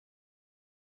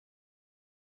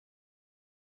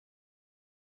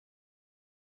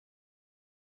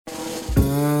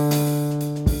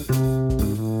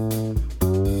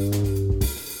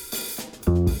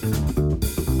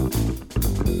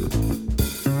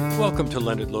Welcome to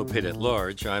Leonard Lopate at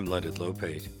Large. I'm Leonard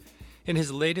Lopate. In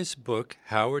his latest book,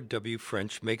 Howard W.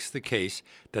 French makes the case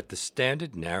that the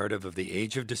standard narrative of the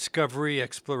age of discovery,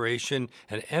 exploration,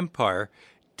 and empire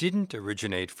didn't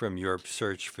originate from Europe's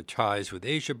search for ties with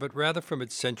Asia, but rather from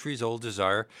its centuries-old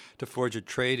desire to forge a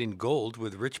trade in gold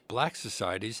with rich black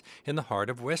societies in the heart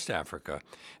of West Africa,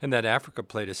 and that Africa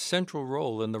played a central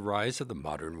role in the rise of the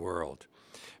modern world.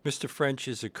 Mr. French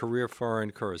is a career foreign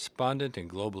correspondent and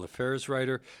global affairs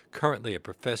writer, currently a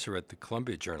professor at the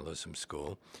Columbia Journalism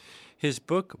School. His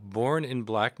book, Born in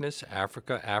Blackness,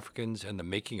 Africa, Africans, and the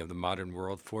Making of the Modern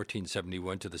World,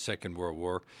 1471 to the Second World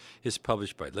War, is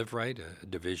published by Liveright, a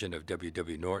division of W.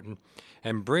 W. Norton,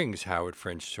 and brings Howard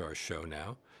French to our show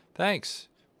now. Thanks.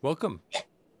 Welcome.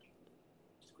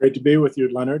 Great to be with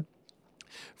you, Leonard.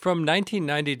 From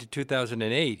 1990 to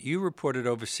 2008, you reported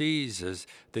overseas as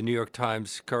the New York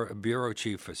Times bureau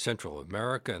chief for Central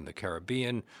America and the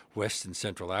Caribbean, West and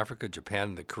Central Africa,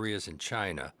 Japan, the Koreas, and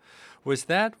China. Was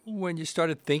that when you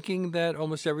started thinking that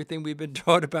almost everything we've been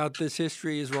taught about this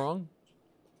history is wrong?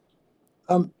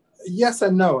 Yes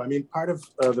and no. I mean, part of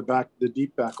the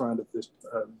deep background of this,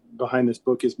 behind this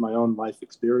book, is my own life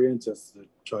experience as the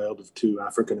child of two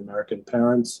African American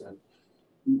parents, and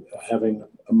having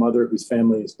a mother whose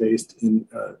family is based in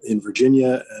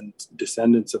Virginia, and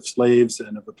descendants of slaves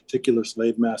and of a particular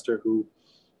slave master who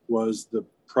was the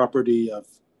property of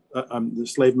the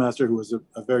slave master who was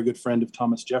a very good friend of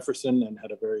Thomas Jefferson and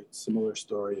had a very similar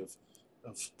story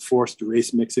of forced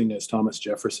race mixing, as Thomas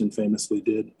Jefferson famously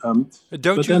did.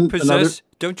 Don't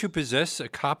you possess a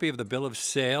copy of the bill of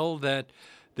sale that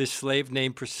this slave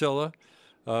named Priscilla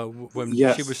when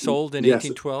she was sold in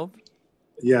 1812?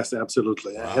 Yes,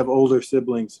 absolutely. Wow. I have older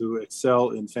siblings who excel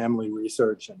in family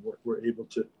research, and were able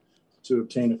to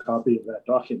obtain a copy of that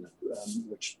document,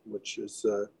 which is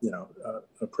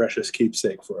a precious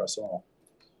keepsake for us all.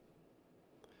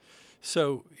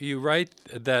 So you write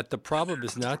that the problem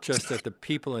is not just that the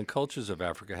people and cultures of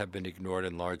Africa have been ignored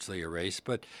and largely erased,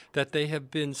 but that they have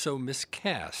been so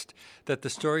miscast that the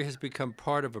story has become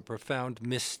part of a profound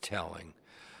mistelling.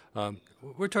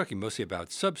 We're talking mostly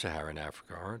about sub-Saharan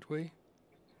Africa, aren't we?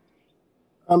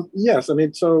 Yes, I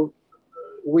mean, so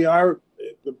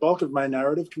the bulk of my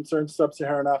narrative concerns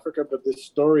sub-Saharan Africa, but this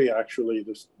story actually,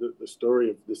 the story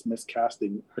of this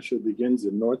miscasting actually begins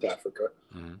in North Africa.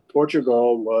 Mm-hmm.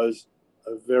 Portugal was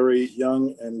a very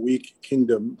young and weak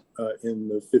kingdom in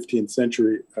the 15th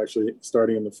century, actually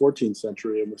starting in the 14th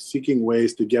century, and was seeking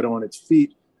ways to get on its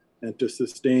feet and to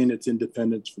sustain its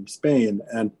independence from Spain.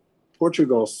 And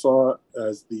Portugal saw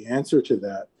as the answer to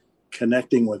that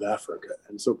connecting with Africa.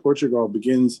 And so Portugal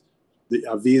begins, the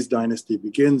Aviz dynasty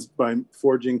begins by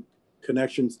forging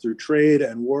connections through trade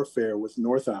and warfare with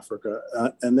North Africa,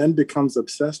 and then becomes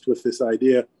obsessed with this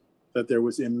idea that there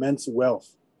was immense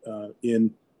wealth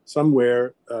in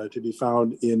somewhere to be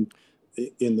found in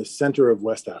the center of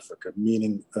West Africa,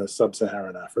 meaning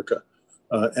sub-Saharan Africa.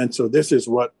 And so this is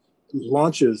what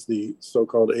launches the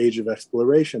so-called Age of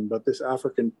Exploration. But this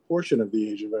African portion of the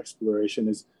Age of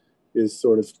Exploration is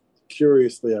sort of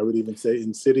curiously, I would even say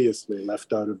insidiously,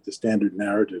 left out of the standard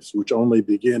narratives, which only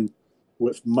begin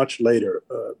with much later,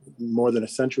 more than a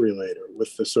century later,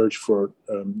 with the search for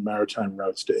maritime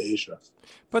routes to Asia.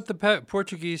 But the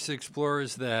Portuguese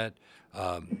explorers that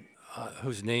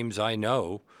whose names I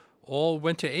know all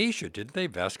went to Asia, didn't they?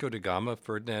 Vasco da Gama,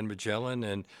 Ferdinand Magellan,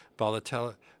 and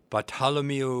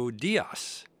Bartolomeu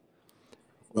Dias.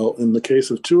 Well, in the case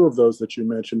of two of those that you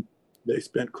mentioned, they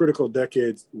spent critical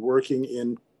decades working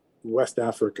in West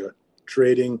Africa,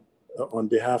 trading on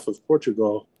behalf of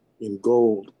Portugal in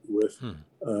gold with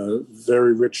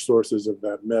very rich sources of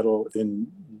that metal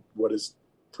in what is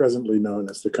presently known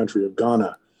as the country of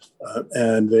Ghana.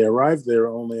 And they arrived there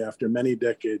only after many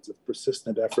decades of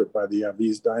persistent effort by the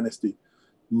Aviz dynasty,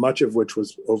 much of which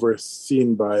was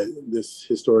overseen by this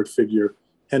historic figure,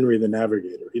 Henry the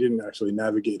Navigator. He didn't actually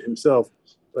navigate himself,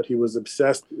 but he was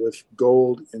obsessed with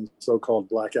gold in so-called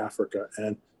Black Africa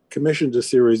and commissioned a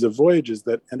series of voyages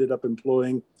that ended up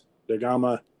employing da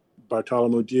Gama,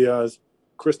 Bartolomeu Dias,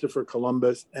 Christopher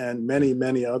Columbus, and many,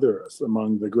 many others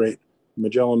among the great.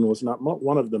 Magellan was not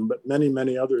one of them, but many,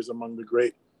 many others among the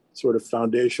great sort of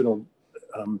foundational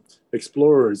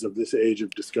explorers of this age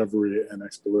of discovery and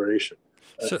exploration.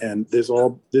 And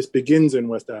this begins in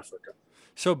West Africa.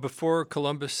 So before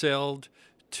Columbus sailed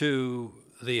to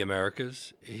the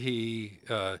Americas, he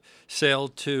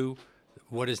sailed to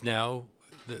what is now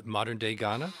the modern-day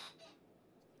Ghana?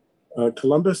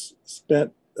 Columbus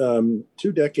spent 2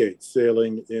 decades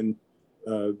sailing in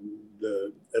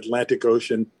the Atlantic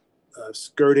Ocean,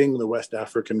 skirting the West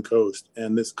African coast.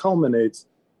 And this culminates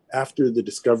after the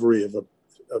discovery of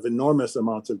of enormous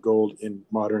amounts of gold in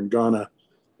modern Ghana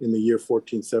in the year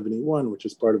 1471, which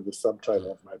is part of the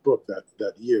subtitle of my book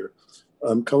that year.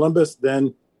 Columbus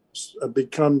then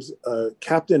becomes a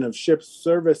captain of ships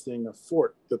servicing a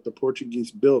fort that the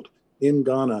Portuguese built in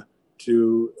Ghana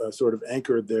to sort of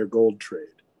anchor their gold trade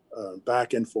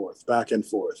back and forth, back and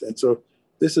forth. And so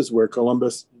this is where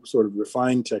Columbus sort of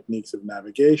refined techniques of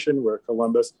navigation, where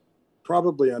Columbus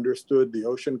probably understood the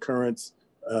ocean currents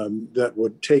that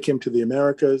would take him to the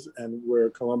Americas, and where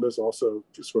Columbus also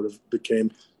sort of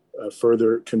became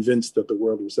further convinced that the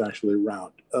world was actually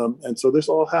round. And so this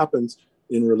all happens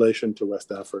in relation to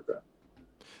West Africa.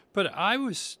 But I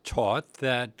was taught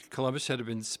that Columbus had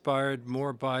been inspired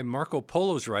more by Marco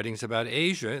Polo's writings about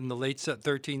Asia in the late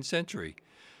 13th century.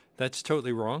 That's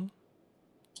totally wrong?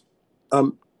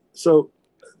 So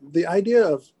the idea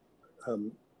of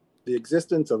the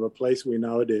existence of a place we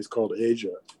nowadays call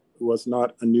Asia was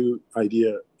not a new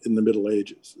idea in the Middle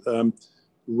Ages.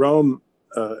 Rome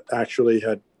actually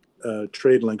had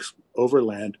trade links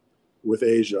overland with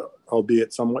Asia,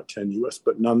 albeit somewhat tenuous,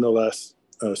 but nonetheless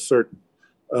certain.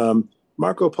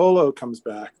 Marco Polo comes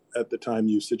back at the time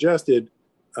you suggested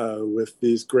with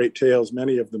these great tales,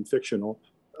 many of them fictional,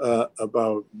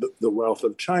 about the wealth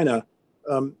of China.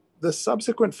 The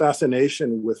subsequent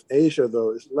fascination with Asia, though,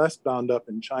 is less bound up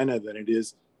in China than it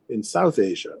is in South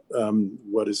Asia,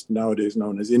 what is nowadays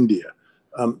known as India.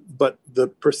 But the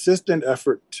persistent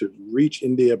effort to reach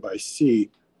India by sea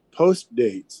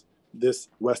post-dates this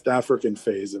West African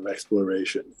phase of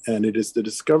exploration. And it is the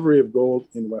discovery of gold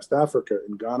in West Africa,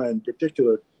 in Ghana in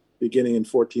particular, beginning in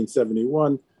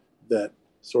 1471, that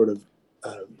sort of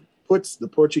puts the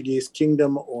Portuguese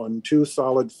kingdom on two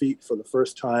solid feet for the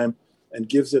first time and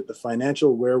gives it the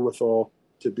financial wherewithal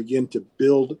to begin to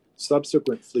build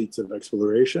subsequent fleets of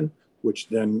exploration, which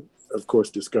then, of course,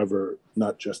 discover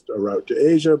not just a route to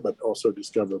Asia, but also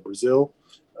discover Brazil,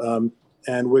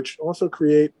 and which also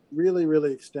create really,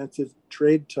 really extensive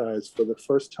trade ties for the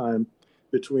first time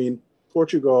between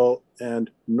Portugal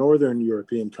and northern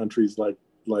European countries like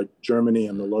Germany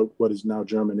and what is now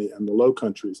Germany and the Low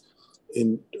Countries,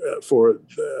 in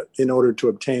order to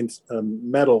obtain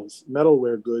metals,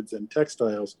 metalware goods, and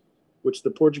textiles, which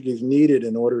the Portuguese needed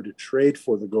in order to trade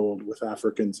for the gold with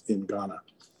Africans in Ghana.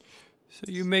 So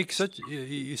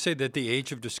you say that the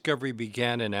age of discovery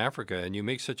began in Africa, and you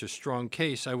make such a strong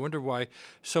case. I wonder why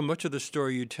so much of the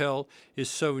story you tell is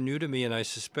so new to me, and I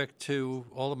suspect to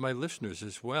all of my listeners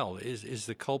as well. Is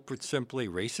the culprit simply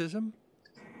racism?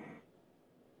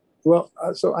 Well,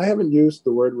 so I haven't used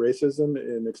the word racism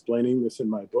in explaining this in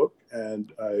my book,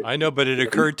 and I know, but it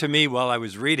occurred to me while I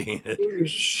was reading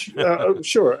it.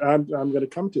 Sure, I'm going to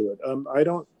come to it. I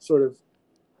don't sort of.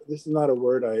 This is not a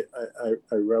word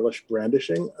I relish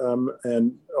brandishing,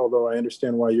 and although I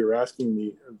understand why you're asking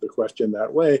me the question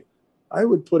that way, I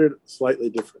would put it slightly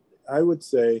differently. I would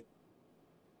say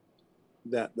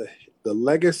that the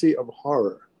legacy of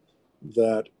horror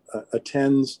that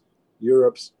attends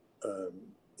Europe's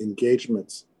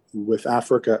engagements with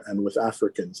Africa and with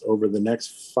Africans over the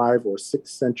next 5 or 6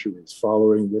 centuries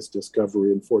following this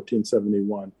discovery in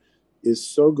 1471 is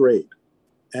so great,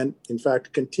 and in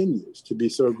fact continues to be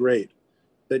so great,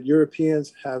 that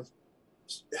Europeans have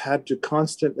had to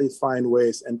constantly find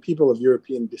ways, and people of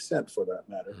European descent for that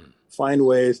matter, find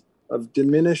ways of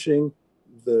diminishing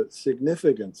the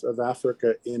significance of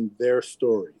Africa in their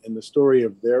story, in the story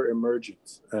of their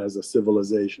emergence as a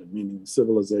civilization, meaning the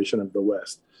civilization of the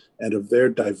West, and of their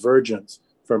divergence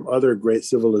from other great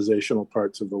civilizational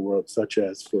parts of the world, such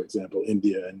as, for example,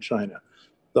 India and China.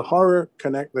 The horror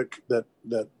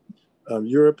that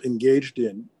Europe engaged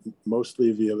in,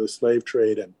 mostly via the slave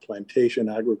trade and plantation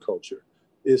agriculture,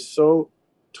 is so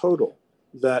total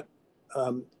that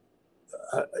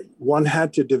one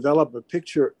had to develop a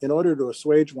picture, in order to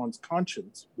assuage one's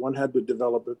conscience, one had to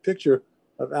develop a picture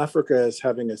of Africa as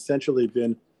having essentially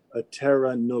been a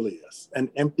terra nullius, an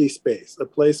empty space, a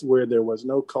place where there was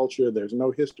no culture, there's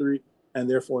no history, and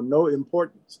therefore no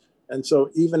importance. And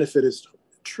so even if it is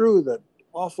true that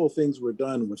awful things were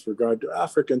done with regard to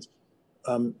Africans,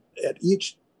 at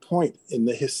each point in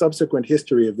the subsequent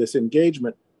history of this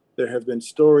engagement, there have been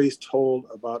stories told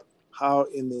about how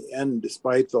in the end,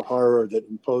 despite the horror that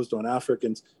imposed on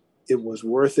Africans, it was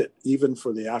worth it even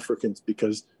for the Africans,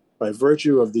 because by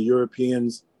virtue of the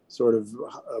Europeans' sort of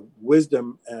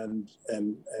wisdom and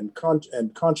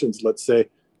conscience, let's say,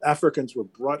 Africans were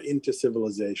brought into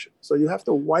civilization. So you have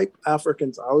to wipe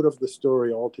Africans out of the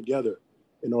story altogether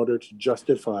in order to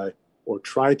justify, or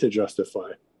try to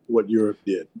justify, what Europe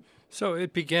did. So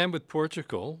it began with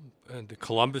Portugal.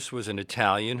 Columbus was an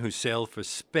Italian who sailed for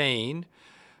Spain.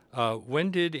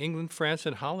 When did England, France,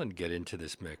 and Holland get into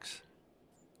this mix?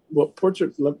 Well,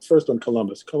 first on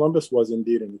Columbus. Columbus was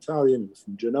indeed an Italian. He was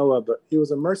from Genoa, but he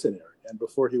was a mercenary. And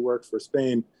before he worked for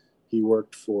Spain, he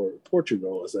worked for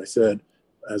Portugal, as I said,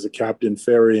 as a captain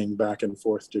ferrying back and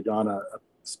forth to Ghana, a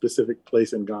specific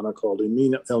place in Ghana called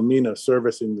Elmina,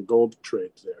 servicing the gold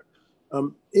trade there.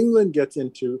 England gets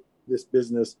into this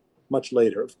business much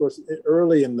later. Of course,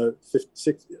 early in the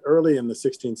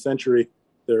 16th century,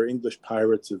 there are English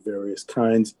pirates of various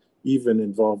kinds, even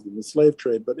involved in the slave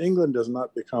trade. But England does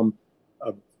not become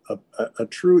a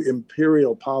true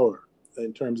imperial power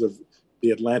in terms of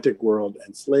the Atlantic world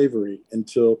and slavery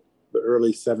until the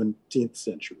early 17th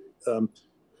century.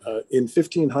 In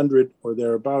 1500 or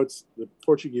thereabouts, the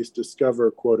Portuguese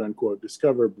quote unquote,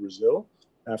 discover Brazil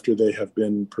after they have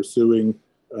been pursuing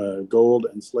gold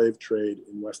and slave trade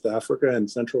in West Africa and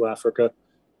Central Africa.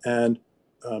 And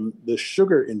the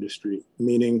sugar industry,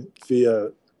 meaning via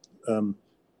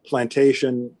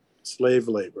plantation slave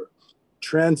labor,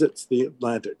 transits the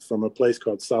Atlantic from a place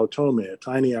called Sao Tome, a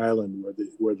tiny island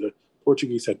where the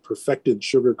Portuguese had perfected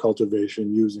sugar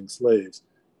cultivation using slaves,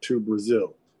 to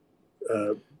Brazil.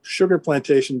 Sugar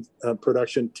plantation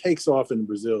production takes off in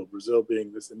Brazil, Brazil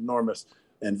being this enormous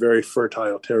and very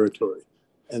fertile territory.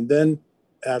 And then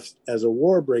as a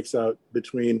war breaks out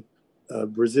between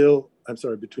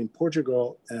between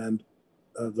Portugal and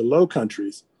the Low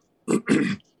Countries,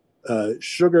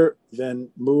 sugar then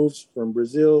moves from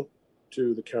Brazil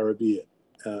to the Caribbean.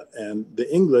 And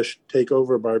the English take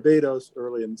over Barbados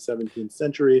early in the 17th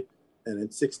century, and in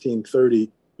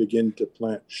 1630 begin to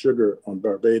plant sugar on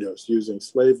Barbados using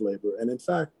slave labor, and in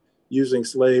fact, using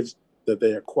slaves that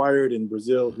they acquired in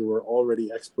Brazil who were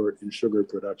already expert in sugar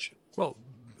production. Well,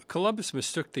 Columbus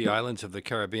mistook the islands of the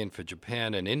Caribbean for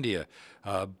Japan and India.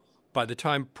 By the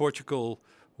time Portugal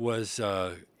was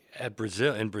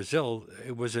in Brazil,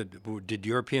 did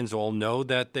Europeans all know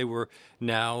that they were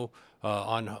now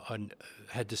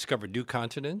had discovered new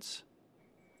continents?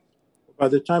 By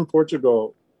the time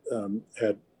Portugal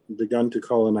had begun to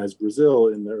colonize Brazil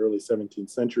in the early 17th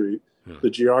century, the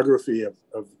geography of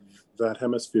that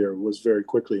hemisphere was very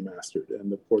quickly mastered.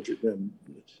 And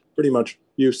pretty much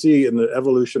you see in the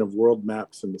evolution of world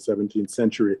maps in the 17th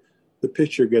century, the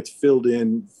picture gets filled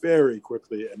in very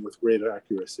quickly and with great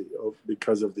accuracy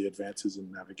because of the advances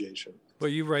in navigation.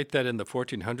 Well, you write that in the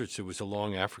 1400s, it was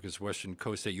along Africa's western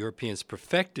coast that Europeans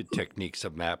perfected techniques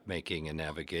of map making and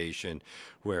navigation,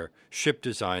 where ship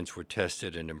designs were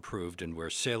tested and improved, and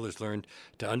where sailors learned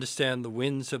to understand the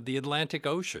winds of the Atlantic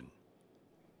Ocean.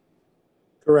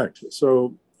 Correct.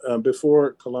 So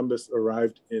before Columbus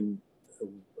arrived in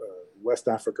West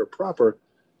Africa proper,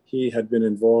 he had been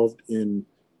involved in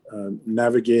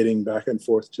navigating back and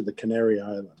forth to the Canary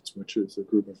Islands, which is a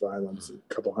group of islands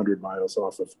a couple hundred miles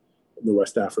off of the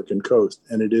West African coast.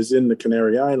 And it is in the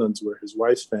Canary Islands, where his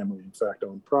wife's family, in fact,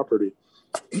 owned property,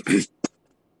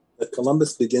 that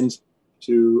Columbus begins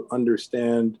to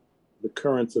understand the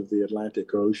currents of the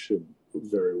Atlantic Ocean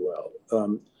very well.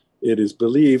 It is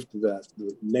believed that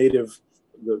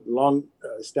the long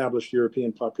established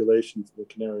European populations of the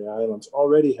Canary Islands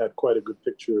already had quite a good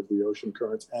picture of the ocean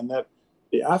currents, and that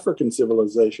the African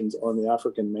civilizations on the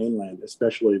African mainland,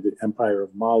 especially the Empire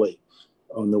of Mali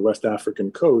on the West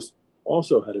African coast,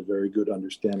 also had a very good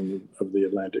understanding of the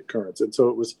Atlantic currents. And so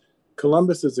it was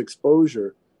Columbus's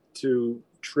exposure to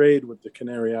trade with the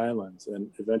Canary Islands and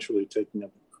eventually taking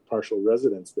up a partial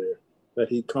residence there that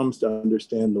he comes to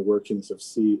understand the workings of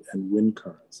sea and wind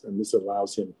currents. And this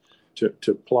allows him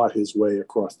to plot his way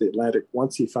across the Atlantic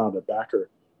once he found a backer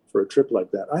for a trip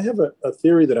like that. I have a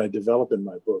theory that I develop in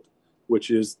my book, which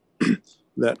is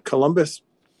that Columbus,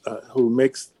 who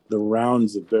makes the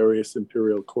rounds of various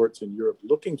imperial courts in Europe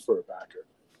looking for a backer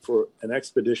for an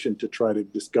expedition to try to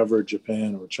discover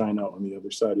Japan or China on the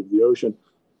other side of the ocean,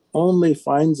 only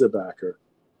finds a backer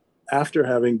after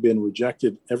having been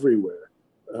rejected everywhere,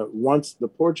 once the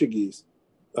Portuguese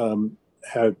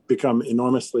had become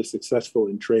enormously successful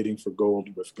in trading for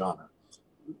gold with Ghana.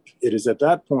 It is at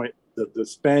that point that the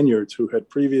Spaniards, who had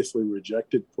previously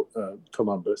rejected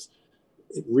Columbus,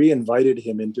 re-invited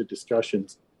him into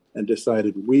discussions and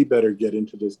decided, we better get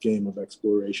into this game of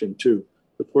exploration too.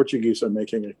 The Portuguese are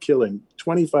making a killing.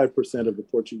 25% of the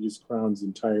Portuguese crown's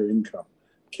entire income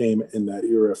came in that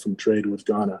era from trade with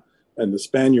Ghana. And the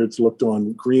Spaniards looked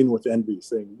on green with envy,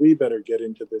 saying, we better get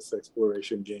into this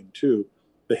exploration game too.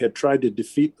 They had tried to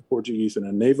defeat the Portuguese in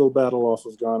a naval battle off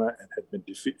of Ghana and had been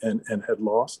and had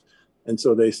lost. And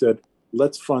so they said,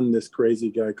 let's fund this crazy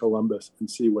guy Columbus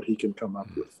and see what he can come up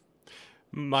with.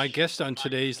 My guest on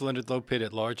today's Leonard Lopate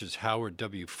at Large is Howard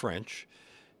W. French.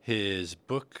 His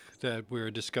book that we're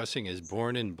discussing is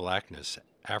Born in Blackness: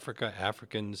 Africa,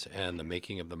 Africans, and the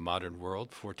Making of the Modern World,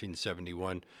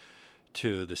 1471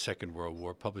 to the Second World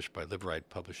War, published by Liveright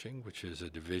Publishing, which is a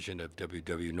division of W.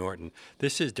 W. Norton.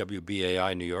 This is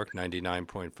WBAI New York,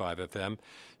 99.5 FM,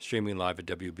 streaming live at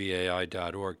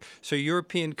WBAI.org. So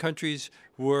European countries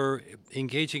were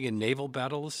engaging in naval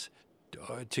battles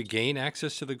to gain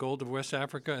access to the gold of West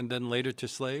Africa and then later to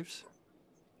slaves?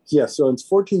 Yeah, so in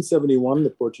 1471, the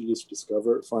Portuguese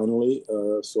discover finally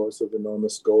a source of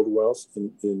enormous gold wealth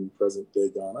in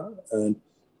present-day Ghana. And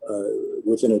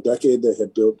within a decade, they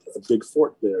had built a big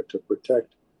fort there to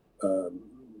protect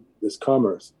this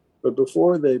commerce. But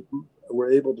before they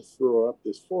were able to throw up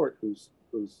this fort, whose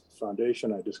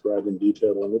foundation I describe in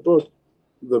detail in the book,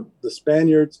 the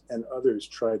Spaniards and others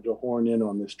tried to horn in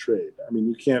on this trade. I mean,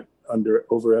 you can't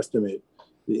overestimate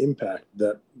the impact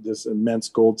that this immense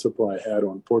gold supply had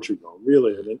on Portugal,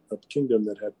 really a kingdom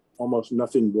that had almost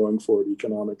nothing going for it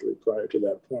economically prior to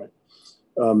that point.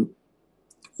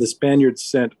 The Spaniards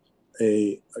sent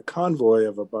a convoy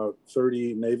of about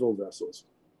 30 naval vessels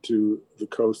to the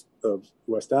coast of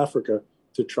West Africa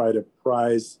to try to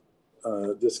prize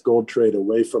this gold trade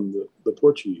away from the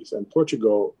Portuguese. And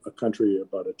Portugal, a country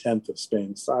about a tenth of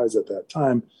Spain's size at that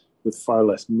time, with far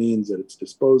less means at its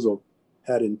disposal,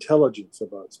 had intelligence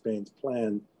about Spain's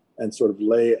plan and sort of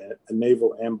lay a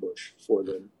naval ambush for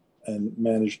them and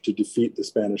managed to defeat the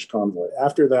Spanish convoy.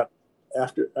 After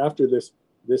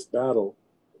this battle,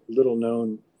 little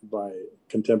known by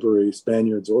contemporary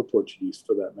Spaniards or Portuguese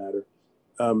for that matter,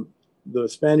 the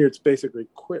Spaniards basically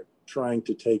quit trying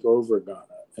to take over Ghana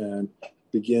and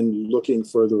begin looking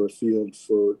further afield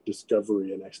for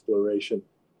discovery and exploration,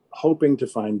 hoping to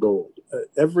find gold.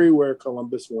 Everywhere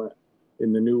Columbus went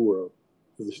in the New World,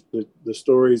 the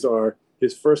stories are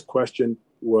his first question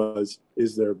was,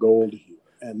 is there gold here?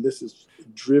 And this is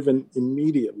driven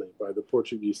immediately by the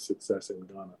Portuguese success in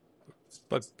Ghana.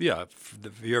 But yeah,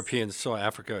 the Europeans saw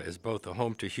Africa as both a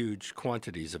home to huge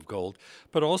quantities of gold,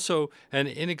 but also an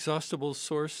inexhaustible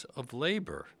source of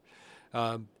labor.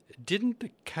 Didn't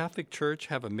the Catholic Church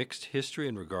have a mixed history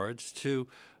in regards to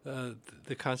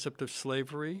the concept of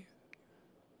slavery?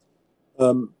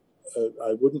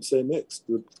 I wouldn't say mixed.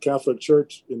 The Catholic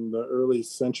Church in the early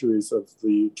centuries of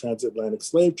the transatlantic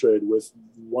slave trade was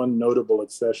one notable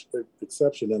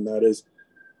exception, and that is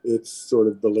its sort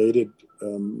of belated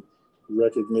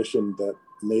recognition that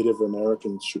Native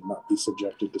Americans should not be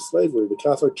subjected to slavery. The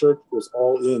Catholic Church was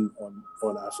all in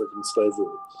on African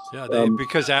slavery. Yeah,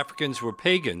 because Africans were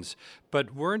pagans,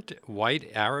 but weren't white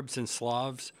Arabs and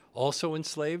Slavs also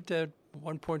enslaved at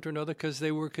one point or another because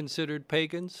they were considered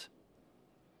pagans?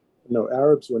 No,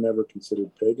 Arabs were never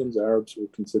considered pagans. Arabs were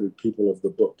considered people of the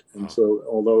book. And so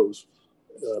although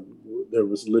there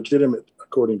was legitimate,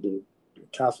 according to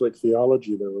Catholic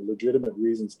theology, there were legitimate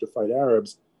reasons to fight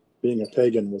Arabs, being a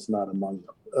pagan was not among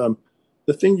them.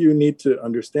 The thing you need to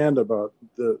understand about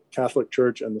the Catholic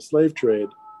Church and the slave trade,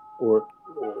 or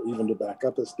even to back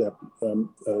up a step,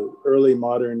 early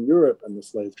modern Europe and the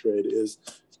slave trade, is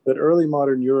that early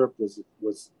modern Europe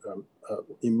was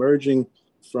emerging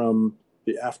from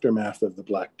the aftermath of the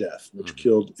Black Death, which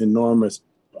killed enormous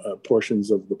portions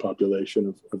of the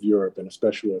population of Europe, and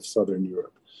especially of Southern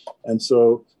Europe. And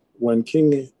so when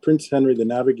Prince Henry the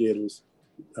Navigator's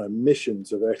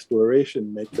missions of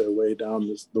exploration make their way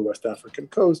down the West African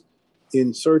coast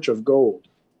in search of gold,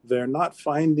 they're not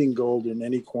finding gold in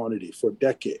any quantity for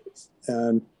decades.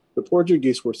 And the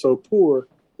Portuguese were so poor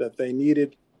that they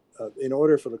needed, in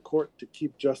order for the court to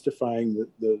keep justifying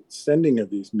the sending of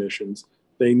these missions,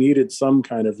 they needed some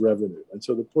kind of revenue. And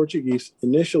so the Portuguese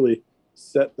initially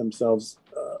set themselves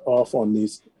off on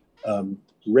these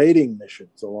raiding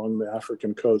missions along the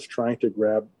African coast, trying to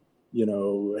grab,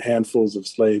 handfuls of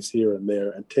slaves here and there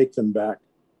and take them back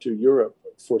to Europe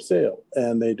for sale.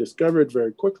 And they discovered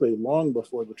very quickly, long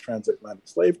before the transatlantic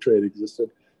slave trade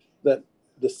existed, that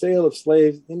the sale of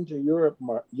slaves into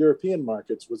European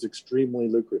markets was extremely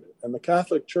lucrative. And the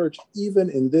Catholic Church, even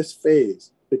in this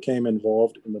phase, became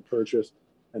involved in the purchase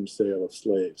and sale of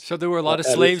slaves. So there were a lot of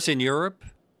slaves in Europe?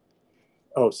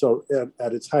 So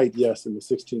at its height, yes, in the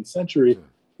 16th century,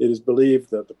 it is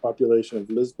believed that the population of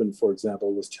Lisbon, for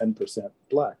example, was 10%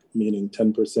 Black, meaning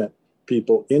 10%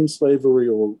 people in slavery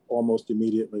or almost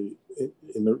immediately,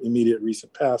 in the immediate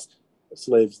recent past,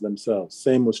 slaves themselves.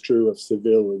 Same was true of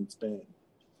Seville in Spain.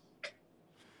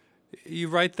 You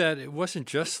write that it wasn't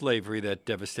just slavery that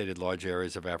devastated large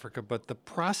areas of Africa, but the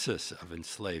process of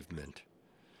enslavement.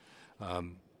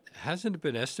 Hasn't it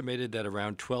been estimated that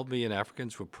around 12 million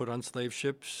Africans were put on slave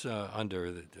ships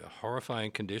under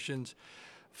horrifying conditions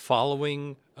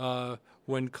following World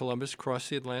when Columbus crossed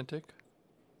the Atlantic?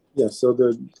 Yes, so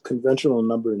the conventional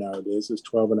number nowadays is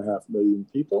 12.5 million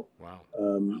people. Wow.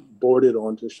 Boarded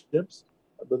onto ships.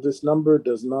 But this number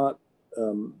does not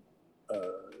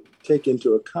take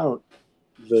into account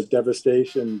the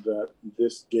devastation that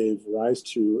this gave rise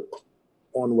to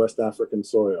on West African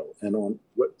soil and on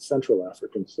Central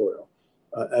African soil.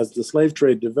 As the slave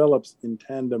trade develops in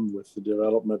tandem with the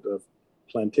development of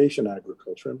plantation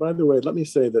agriculture, and by the way, let me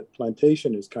say that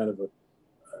plantation is kind of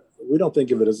we don't think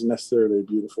of it as necessarily a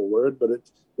beautiful word, but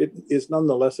it is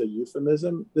nonetheless a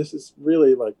euphemism. This is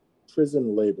really like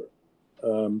prison labor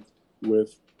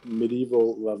with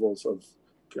medieval levels of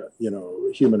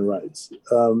human rights.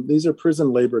 These are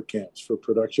prison labor camps for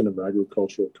production of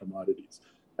agricultural commodities.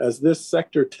 As this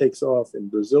sector takes off in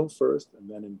Brazil first,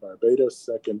 and then in Barbados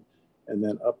second, and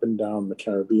then up and down the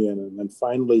Caribbean, and then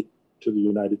finally to the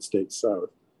United States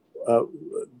South,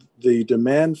 the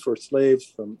demand for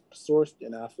slaves sourced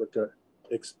in Africa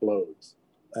explodes.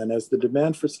 And as the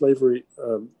demand for slavery,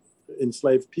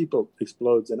 enslaved people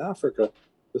explodes in Africa,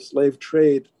 the slave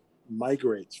trade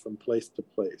migrates from place to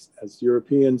place as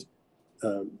Europeans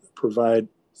provide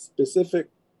specific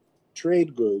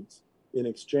trade goods in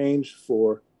exchange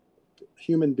for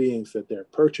human beings that they're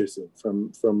purchasing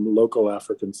from local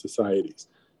African societies.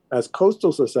 As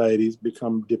coastal societies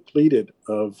become depleted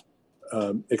of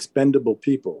expendable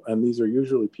people, and these are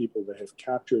usually people they have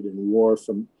captured in war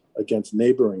against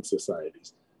neighboring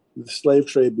societies, the slave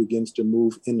trade begins to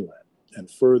move inland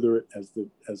and further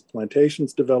as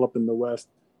plantations develop in the West.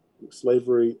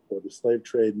 Slavery or the slave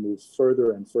trade moves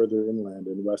further and further inland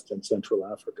in West and Central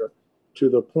Africa to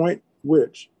the point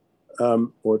where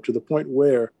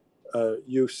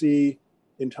you see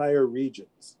entire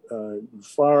regions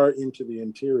far into the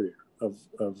interior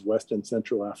of West and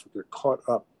Central Africa caught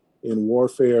up in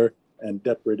warfare and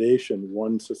depredation,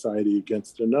 one society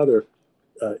against another,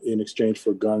 in exchange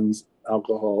for guns,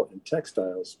 alcohol, and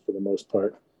textiles, for the most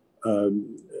part,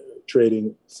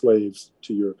 trading slaves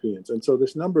to Europeans. And so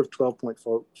this number of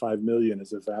 12.5 million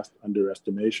is a vast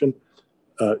underestimation.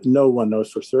 No one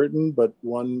knows for certain, but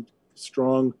one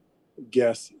strong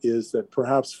guess is that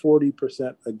perhaps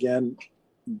 40%, again,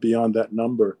 beyond that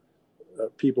number,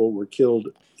 people were killed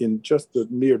in just the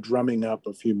mere drumming up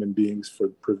of human beings for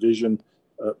provision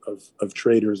of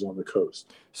traders on the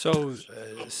coast. So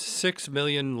 6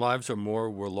 million lives or more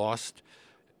were lost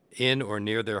in or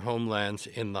near their homelands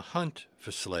in the hunt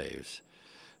for slaves.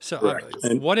 So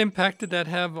what impact did that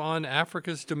have on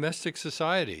Africa's domestic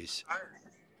societies?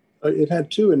 It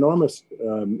had two enormous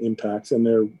impacts, and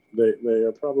they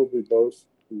are probably both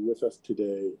with us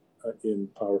today in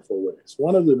powerful ways.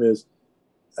 One of them is,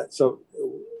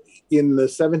 in the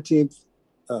 17th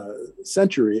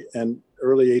century and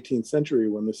early 18th century,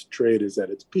 when this trade is at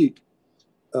its peak,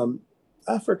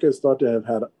 Africa is thought to have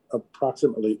had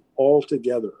approximately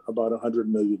altogether about 100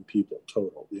 million people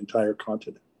total, the entire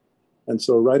continent. And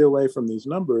so right away from these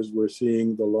numbers, we're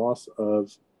seeing the loss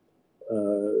of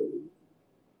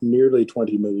nearly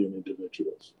 20 million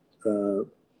individuals.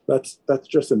 That's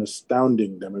just an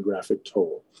astounding demographic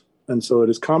toll. And so it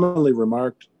is commonly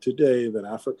remarked today that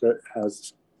Africa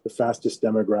has the fastest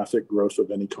demographic growth of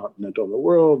any continent on the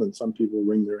world. And some people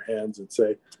wring their hands and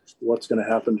say, what's going to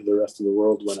happen to the rest of the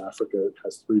world when Africa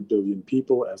has 3 billion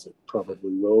people, as it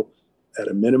probably will at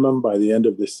a minimum by the end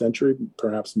of this century,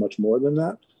 perhaps much more than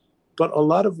that. But a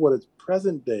lot of what is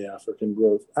present day African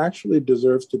growth actually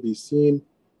deserves to be seen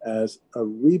as a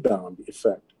rebound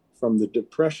effect from the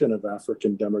depression of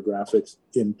African demographics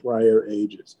in prior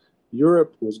ages.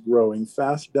 Europe was growing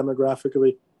fast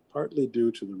demographically, partly due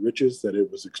to the riches that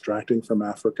it was extracting from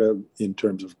Africa in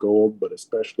terms of gold, but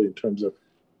especially in terms of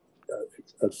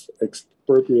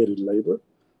expropriated labor.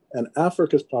 And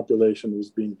Africa's population was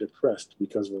being depressed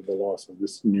because of the loss of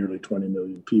this nearly 20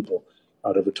 million people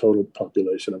out of a total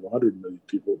population of 100 million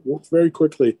people. Very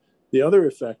quickly, the other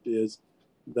effect is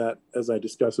that, as I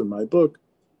discuss in my book,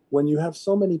 when you have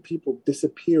so many people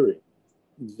disappearing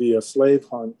via slave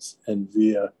hunts and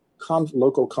via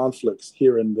local conflicts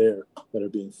here and there that are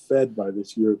being fed by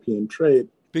this European trade.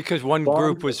 Because one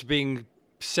group was being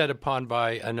set upon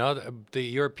by another, the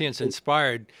Europeans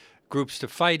inspired groups to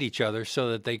fight each other so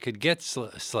that they could get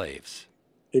slaves.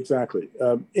 Exactly.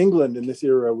 England in this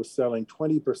era was selling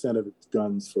 20% of its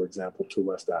guns, for example, to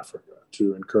West Africa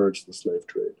to encourage the slave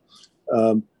trade.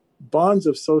 Bonds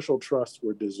of social trust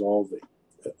were dissolving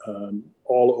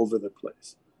all over the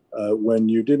place. When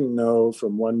you didn't know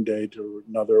from one day to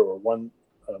another or one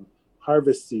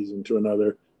harvest season to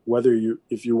another,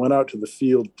 if you went out to the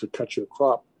field to cut your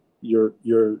crop, your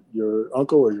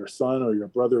uncle or your son or your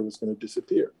brother was going to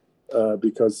disappear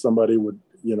because somebody would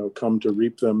come to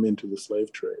reap them into the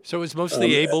slave trade. So it was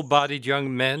mostly able-bodied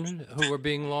young men who were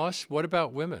being lost? What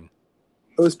about women?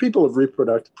 It was people of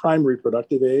prime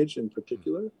reproductive age in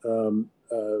particular.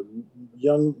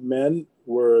 Young men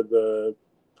were the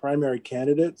primary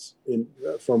candidates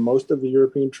for most of the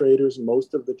European traders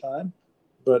most of the time,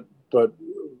 but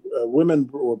women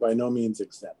were by no means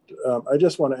exempt. I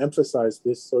just want to emphasize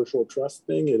this social trust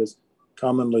thing. It is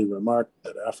commonly remarked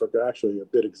that Africa, actually a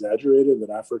bit exaggerated, that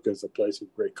Africa is a place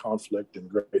of great conflict and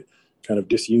great kind of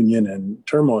disunion and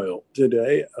turmoil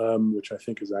today, which I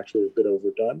think is actually a bit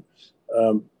overdone.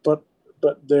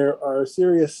 But there are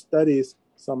serious studies,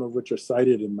 some of which are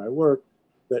cited in my work,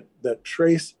 that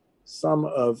trace some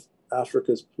of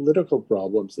Africa's political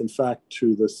problems, in fact,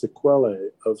 to the sequelae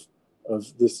of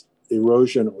this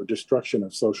erosion or destruction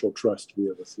of social trust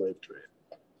via the slave trade.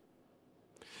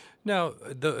 Now,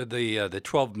 the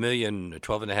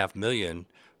 12.5 million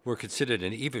were considered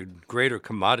an even greater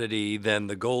commodity than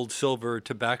the gold, silver,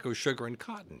 tobacco, sugar, and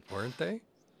cotton, weren't they?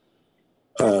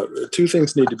 Two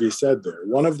things need to be said there.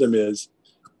 One of them is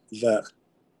that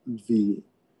the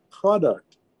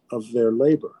product of their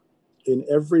labor in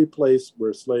every place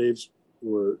where slaves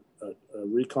were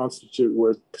reconstituted,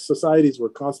 where societies were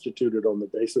constituted on the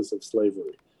basis of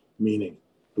slavery, meaning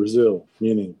Brazil,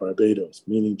 meaning Barbados,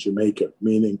 meaning Jamaica,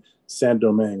 meaning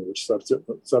Saint-Domingue, which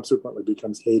subsequently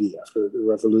becomes Haiti after the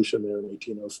revolution there in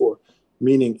 1804,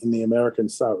 meaning in the American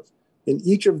South. In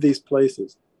each of these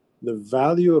places, the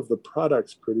value of the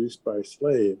products produced by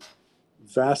slaves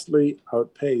vastly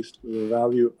outpaced the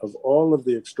value of all of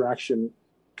the extraction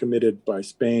committed by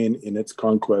Spain in its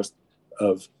conquest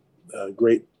of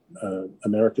great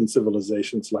American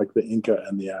civilizations like the Inca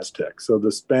and the Aztecs. So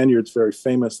the Spaniards very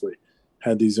famously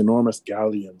had these enormous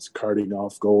galleons carting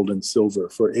off gold and silver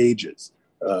for ages,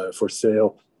 for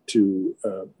sale to,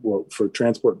 for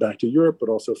transport back to Europe, but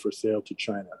also for sale to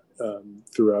China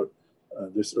throughout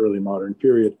this early modern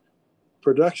period.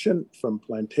 Production from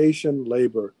plantation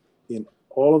labor in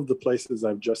all of the places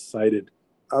I've just cited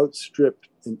outstripped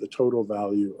in the total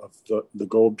value of the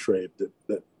gold trade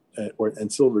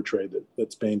and silver trade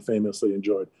that Spain famously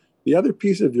enjoyed. The other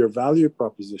piece of your value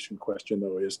proposition question,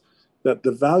 though, is that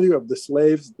the value of the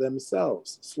slaves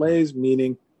themselves, slaves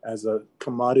meaning as a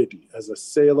commodity, as a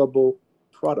saleable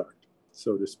product,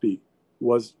 so to speak,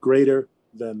 was greater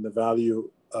than the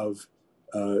value of,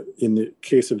 in the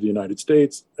case of the United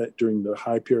States, during the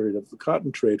high period of the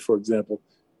cotton trade, for example,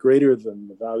 greater than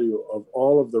the value of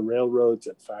all of the railroads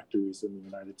and factories in the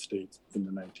United States in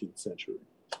the 19th century,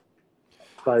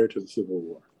 prior to the Civil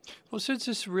War. Well, since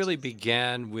this really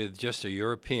began with just a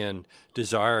European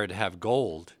desire to have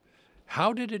gold,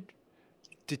 how did it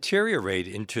deteriorate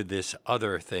into this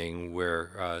other thing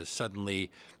where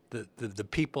suddenly the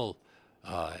people,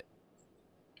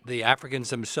 the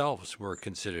Africans themselves, were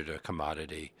considered a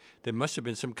commodity? There must have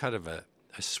been some kind of a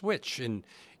switch in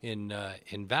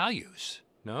values,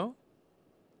 no?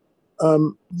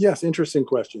 Yes, interesting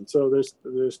question. So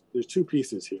there's two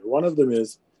pieces here. One of them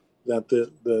is that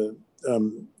the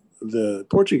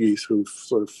Portuguese who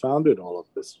sort of founded all of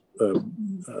this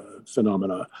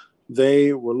phenomena,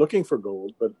 they were looking for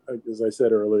gold, but as I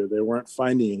said earlier, they weren't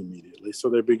finding it immediately. So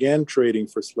they began trading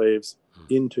for slaves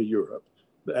into Europe.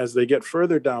 As they get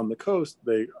further down the coast,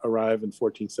 they arrive in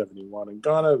 1471 in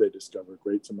Ghana. They discover a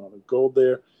great amount of gold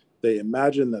there. They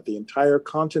imagine that the entire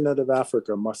continent of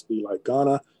Africa must be like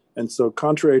Ghana. And so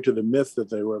contrary to the myth that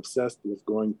they were obsessed with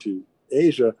going to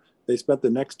Asia, they spent the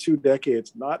next 2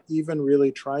 decades not even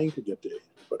really trying to get to Asia,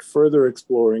 but further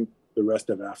exploring the rest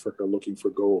of Africa looking for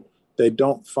gold. They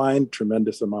don't find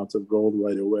tremendous amounts of gold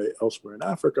right away elsewhere in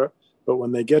Africa, but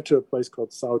when they get to a place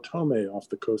called Sao Tome off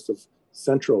the coast of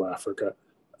Central Africa,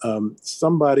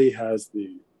 somebody has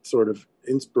the sort of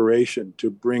inspiration to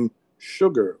bring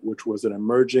sugar, which was an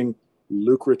emerging,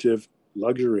 lucrative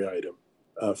luxury item,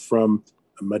 from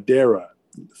Madeira,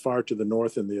 far to the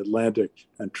north in the Atlantic,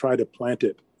 and try to plant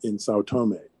it in Sao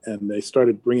Tome. And they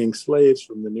started bringing slaves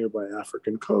from the nearby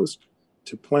African coast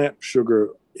to plant sugar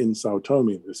in Sao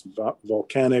Tome, this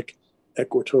volcanic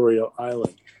equatorial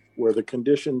island, where the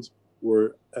conditions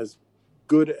were as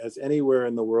good as anywhere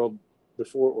in the world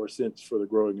before or since for the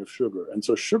growing of sugar. And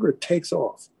so sugar takes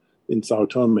off in Sao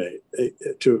Tome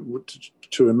to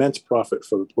immense profit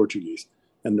for the Portuguese.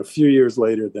 And a few years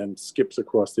later, then skips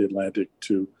across the Atlantic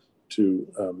to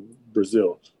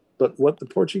Brazil. But what the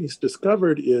Portuguese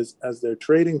discovered is, as they're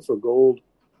trading for gold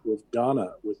with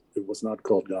Ghana, it was not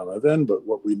called Ghana then, but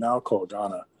what we now call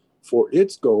Ghana, for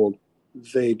its gold,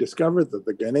 they discovered that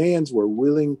the Ghanaians were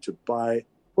willing to buy.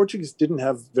 Portuguese didn't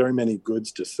have very many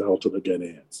goods to sell to the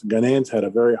Ghanaians. Ghanaians had a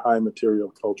very high material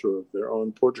culture of their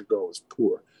own. Portugal was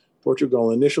poor.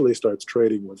 Portugal initially starts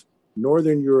trading with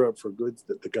Northern Europe for goods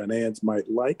that the Ghanaians might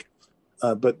like.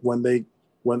 But when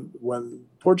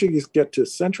Portuguese get to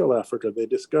Central Africa, they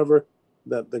discover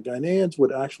that the Ghanaians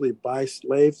would actually buy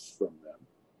slaves from them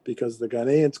because the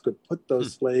Ghanaians could put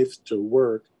those slaves to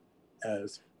work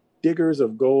as diggers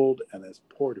of gold and as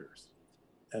porters.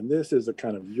 And this is a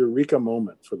kind of eureka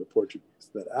moment for the Portuguese,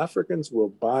 that Africans will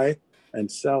buy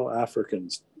and sell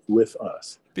Africans with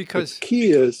us. Because the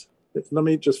key is, let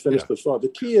me just finish the thought. The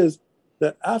key is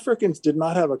that Africans did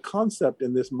not have a concept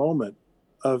in this moment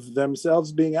of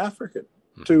themselves being African.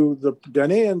 To the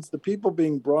Ghanaians, the people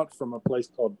being brought from a place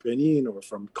called Benin or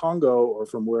from Congo or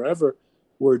from wherever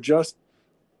were just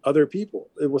other people.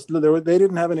 They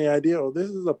didn't have any idea, oh,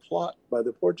 this is a plot by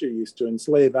the Portuguese to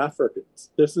enslave Africans.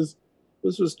 This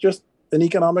was just an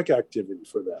economic activity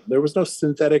for them. There was no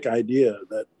synthetic idea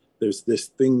that there's this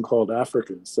thing called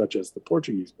Africans, such as the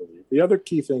Portuguese believe. The other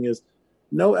key thing is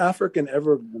no African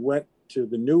ever went to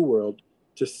the New World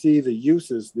to see the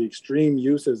uses, the extreme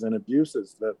uses and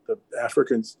abuses that the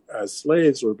Africans as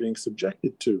slaves were being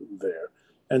subjected to there.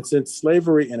 And since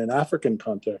slavery in an African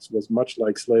context was much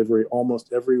like slavery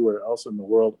almost everywhere else in the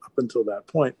world up until that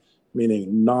point,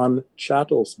 meaning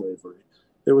non-chattel slavery,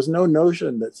 there was no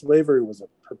notion that slavery was a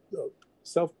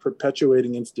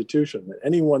self-perpetuating institution, that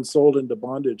anyone sold into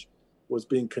bondage was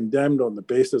being condemned on the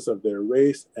basis of their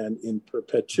race and in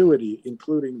perpetuity,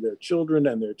 including their children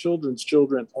and their children's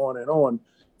children, on,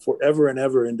 forever and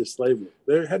ever into slavery.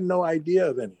 They had no idea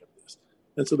of any of this.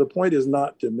 And so the point is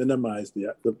not to minimize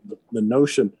the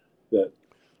notion that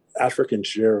Africans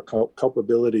share a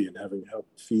culpability in having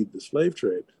helped feed the slave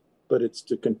trade, but it's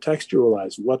to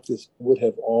contextualize what this would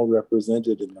have all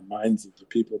represented in the minds of the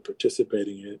people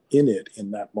participating in it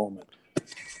in that moment.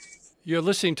 You're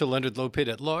listening to Leonard Lopate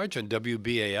at Large on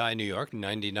WBAI New York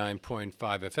 99.5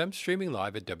 FM, streaming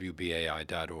live at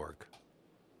WBAI.org.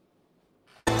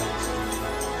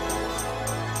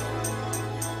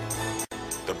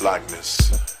 The blackness,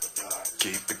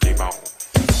 keep the game on.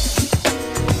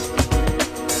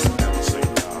 Never say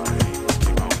die,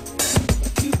 keep on.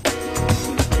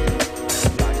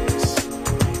 Blackness,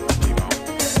 keep on.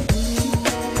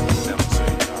 Never say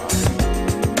die,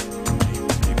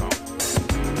 keep on.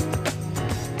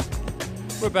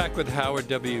 We're back with Howard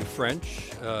W.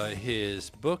 French. His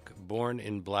book, Born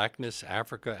in Blackness,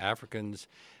 Africa, Africans,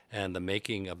 and the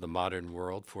Making of the Modern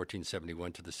World,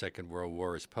 1471 to the Second World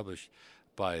War, is published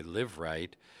by Live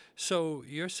Right. So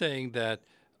you're saying that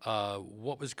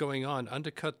what was going on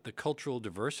undercut the cultural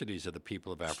diversities of the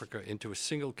people of Africa into a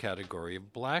single category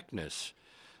of blackness.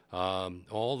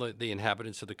 All the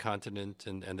inhabitants of the continent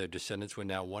and their descendants were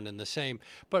now one and the same.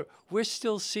 But we're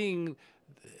still seeing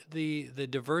the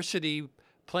diversity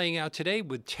playing out today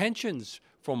with tensions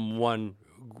from one,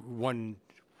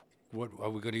 what are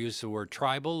we going to use the word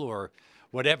tribal or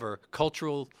whatever,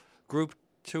 cultural group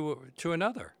to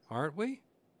another, aren't we?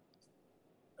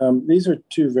 These are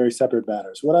two very separate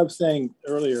matters. What I was saying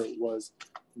earlier was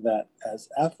that as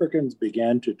Africans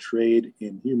began to trade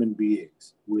in human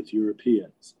beings with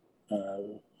Europeans,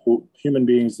 human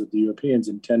beings that the Europeans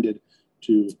intended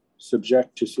to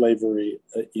subject to slavery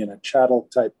in a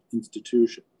chattel-type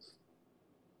institution,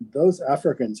 those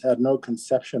Africans had no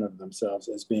conception of themselves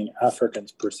as being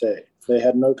Africans per se. They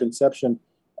had no conception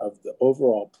of the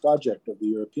overall project of the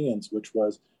Europeans, which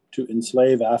was to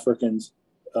enslave Africans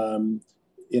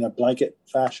in a blanket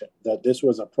fashion, that this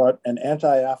was an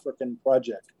anti-African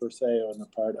project per se on the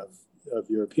part of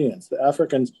Europeans. The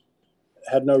Africans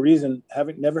had no reason,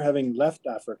 never having left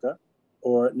Africa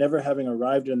or never having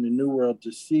arrived in the New World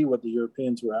to see what the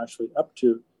Europeans were actually up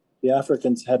to. The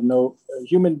Africans had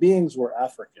human beings were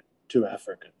African to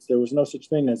Africans. There was no such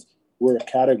thing as we're a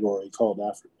category called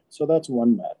African. So that's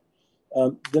one matter.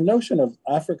 The notion of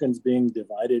Africans being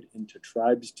divided into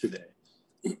tribes today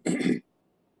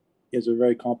is a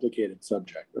very complicated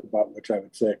subject about which I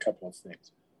would say a couple of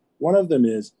things. One of them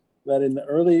is that in the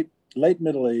late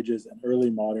Middle Ages and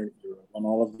early modern era, when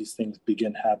all of these things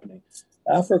begin happening,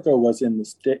 Africa was in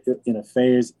a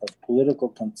phase of political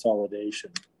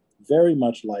consolidation, very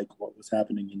much like what was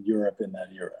happening in Europe in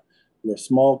that era, where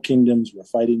small kingdoms were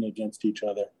fighting against each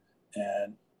other,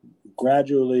 and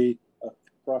gradually a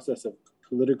process of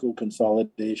political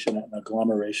consolidation and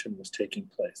agglomeration was taking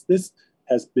place. This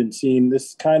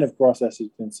kind of process has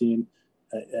been seen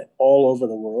all over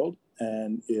the world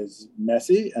and is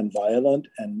messy and violent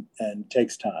and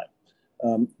takes time.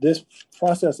 This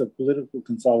process of political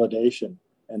consolidation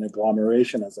and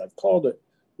agglomeration, as I've called it,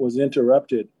 was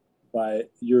interrupted by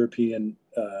the European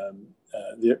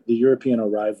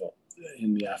arrival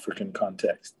in the African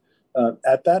context.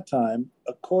 At that time,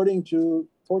 according to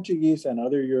Portuguese and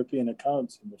other European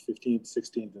accounts in the 15th,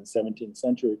 16th, and 17th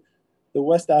century, the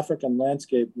West African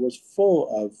landscape was full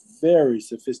of very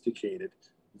sophisticated,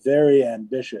 very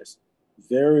ambitious,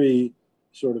 very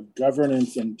sort of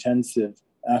governance-intensive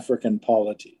African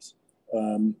polities.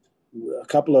 A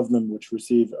couple of them which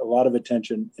receive a lot of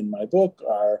attention in my book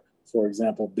are, for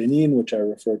example, Benin, which I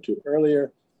referred to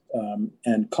earlier,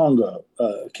 and Congo,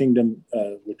 a kingdom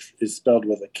which is spelled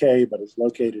with a K, but is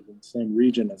located in the same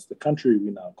region as the country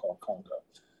we now call Congo.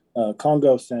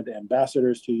 Congo sent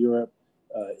ambassadors to Europe.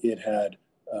 It had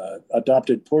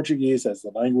adopted Portuguese as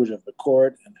the language of the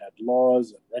court and had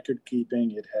laws and record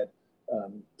keeping. It had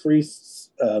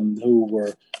priests who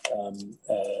were,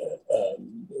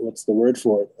 what's the word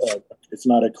for it? It's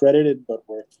not accredited, but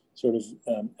were sort of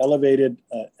elevated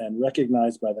and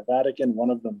recognized by the Vatican.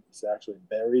 One of them is actually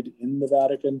buried in the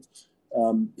Vatican.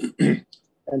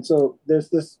 And so there's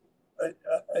this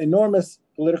enormous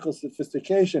political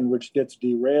sophistication which gets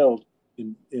derailed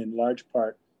in large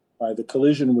part by the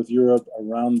collision with Europe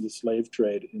around the slave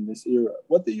trade in this era.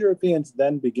 What the Europeans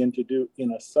then begin to do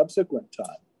in a subsequent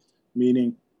time,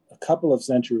 meaning a couple of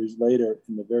centuries later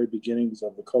in the very beginnings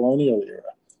of the colonial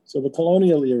era. So the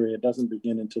colonial era doesn't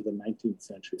begin until the 19th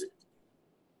century.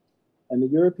 And the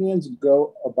Europeans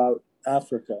go about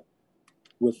Africa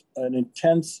with an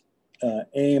intense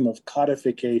aim of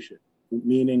codification,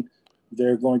 meaning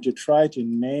they're going to try to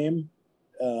name,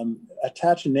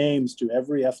 attach names to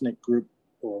every ethnic group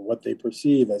or what they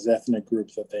perceive as ethnic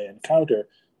groups that they encounter,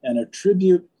 and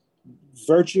attribute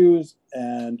virtues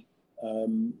and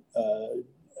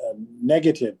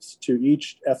negatives to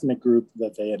each ethnic group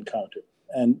that they encounter.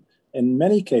 And in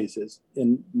many cases,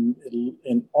 in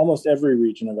almost every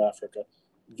region of Africa,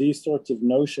 these sorts of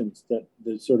notions that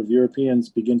the sort of Europeans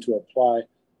begin to apply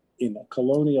in a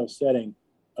colonial setting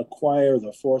acquire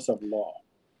the force of law.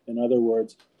 In other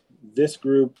words, this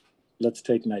group, let's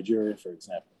take Nigeria, for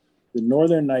example. The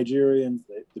northern Nigerians,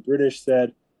 the British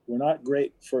said, were not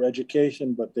great for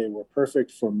education, but they were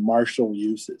perfect for martial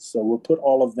uses. So we'll put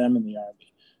all of them in the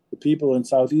army. The people in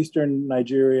southeastern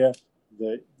Nigeria,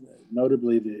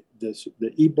 notably the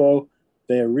Igbo,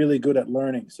 they are really good at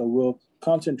learning. So we'll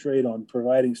concentrate on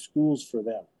providing schools for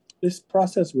them. This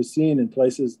process was seen in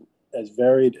places as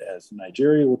varied as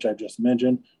Nigeria, which I just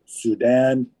mentioned,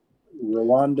 Sudan,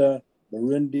 Rwanda,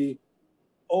 Burundi,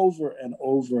 over and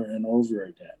over and over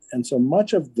again. And so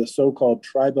much of the so-called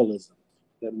tribalism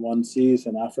that one sees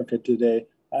in Africa today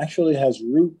actually has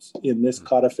roots in this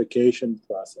codification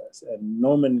process and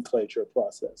nomenclature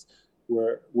process,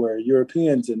 where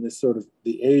Europeans in this sort of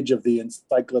the age of the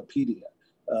encyclopedia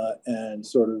and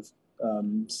sort of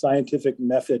scientific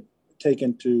method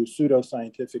taken to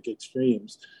pseudoscientific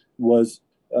extremes was,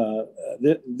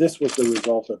 this was the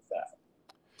result of that.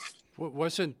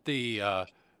 Wasn't the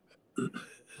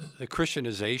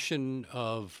Christianization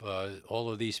of all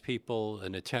of these people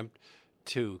an attempt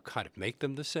to kind of make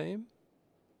them the same?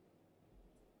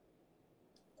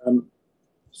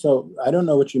 So I don't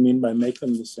know what you mean by make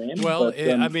them the same. Well,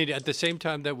 but, I mean, at the same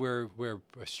time that we're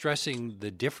stressing the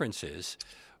differences,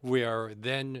 we are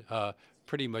then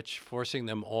pretty much forcing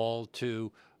them all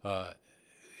to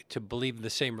believe the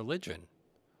same religion.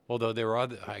 Although there are,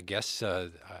 I guess,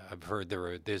 I've heard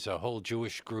there's a whole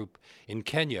Jewish group in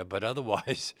Kenya, but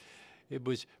otherwise, it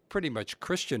was pretty much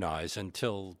Christianized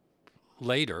until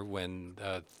later when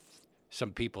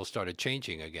some people started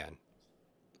changing again.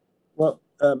 Well,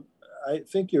 I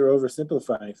think you're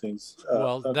oversimplifying things.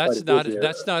 Well,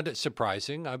 that's not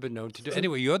surprising. I've been known to do.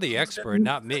 Anyway, you're the expert,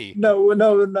 not me. No.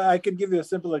 I can give you a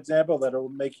simple example that will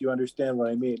make you understand what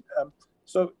I mean.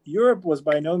 So Europe was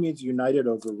by no means united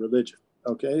over religion.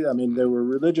 Okay, I mean there were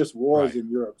religious wars in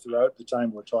Europe throughout the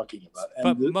time we're talking about.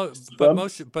 And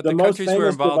the countries were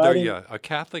involved are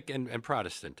Catholic and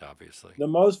Protestant, obviously. The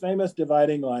most famous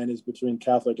dividing line is between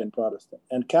Catholic and Protestant,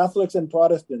 and Catholics and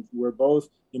Protestants were both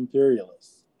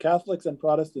imperialists. Catholics and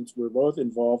Protestants were both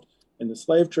involved in the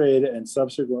slave trade and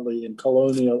subsequently in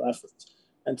colonial efforts.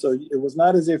 And so it was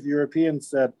not as if Europeans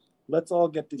said, let's all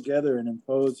get together and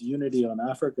impose unity on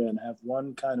Africa and have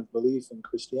one kind of belief in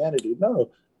Christianity. No.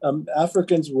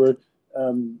 Africans were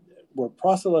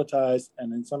proselytized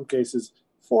and in some cases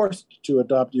forced to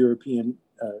adopt European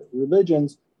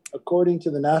religions according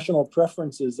to the national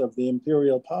preferences of the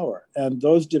imperial power. And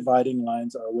those dividing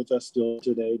lines are with us still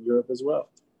today in Europe as well.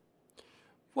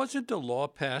 Wasn't a law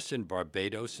passed in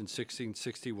Barbados in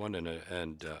 1661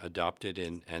 and adopted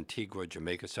in Antigua,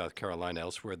 Jamaica, South Carolina,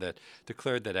 elsewhere, that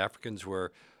declared that Africans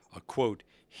were a, quote,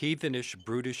 heathenish,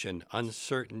 brutish, and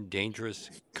uncertain, dangerous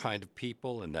kind of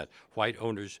people, and that white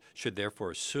owners should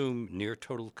therefore assume near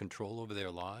total control over their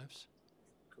lives?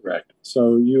 Correct.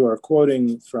 So you are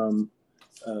quoting from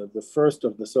the first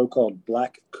of the so-called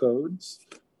Black Codes,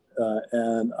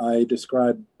 and I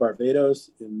describe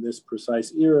Barbados in this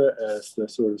precise era as the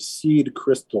sort of seed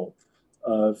crystal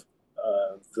of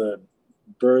the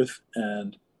birth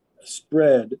and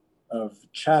spread of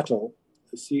chattel,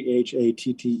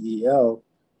 chattel,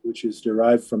 which is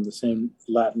derived from the same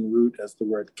Latin root as the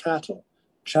word cattle,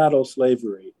 chattel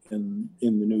slavery in the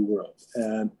New World.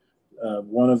 And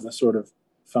one of the sort of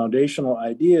foundational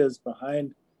ideas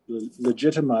behind the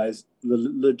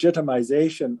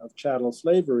legitimization of chattel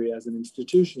slavery as an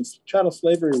institution. Chattel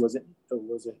slavery was a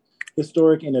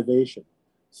historic innovation.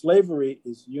 Slavery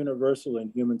is universal in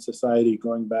human society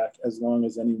going back as long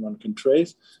as anyone can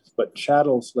trace, but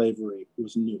chattel slavery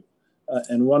was new.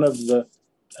 And one of the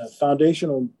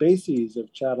foundational bases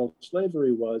of chattel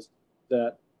slavery was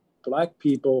that Black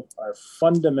people are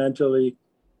fundamentally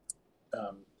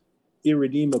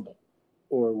irredeemable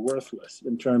or worthless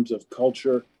in terms of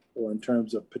culture or in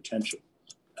terms of potential.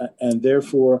 And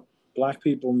therefore, Black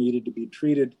people needed to be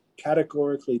treated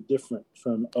categorically different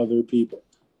from other people.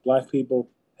 Black people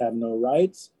have no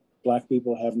rights. Black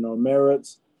people have no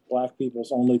merits. Black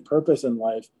people's only purpose in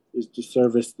life is to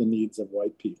service the needs of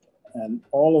white people. And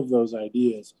all of those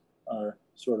ideas are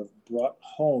sort of brought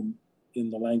home in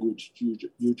the language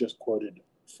you just quoted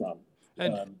from,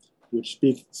 which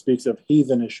speaks of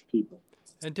heathenish people.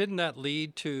 And didn't that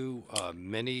lead to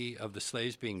many of the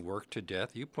slaves being worked to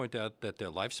death? You point out that their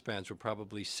lifespans were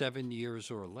probably 7 years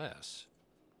or less.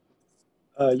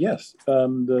 Yes.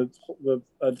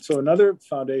 So another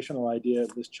foundational idea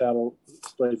of this chattel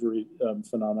slavery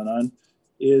phenomenon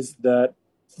is that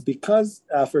because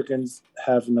Africans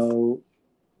have no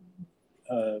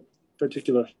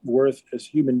particular worth as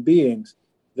human beings,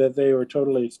 that they were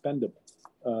totally expendable,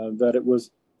 that it was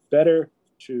better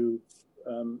to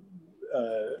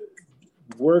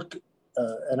work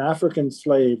an African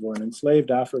slave or an enslaved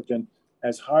African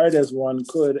as hard as one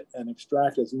could and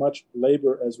extract as much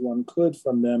labor as one could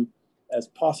from them as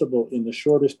possible in the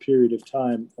shortest period of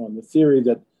time, on the theory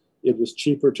that it was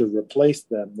cheaper to replace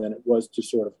them than it was to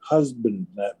sort of husband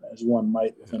them as one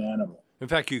might with an animal. In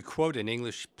fact, you quote an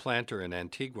English planter in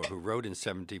Antigua who wrote in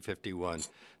 1751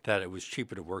 that it was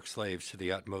cheaper to work slaves to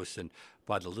the utmost and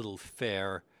by the little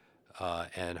fare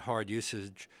and hard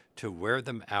usage to wear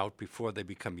them out before they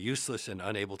become useless and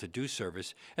unable to do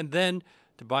service, and then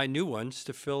to buy new ones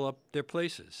to fill up their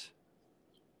places.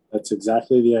 That's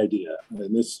exactly the idea.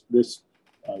 And this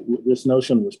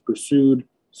notion was pursued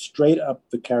straight up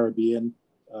the Caribbean,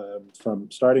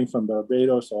 starting from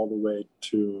Barbados all the way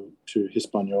to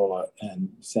Hispaniola and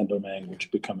Saint-Domingue, which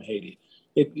become Haiti.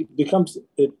 There's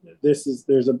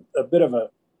a bit of a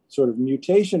sort of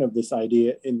mutation of this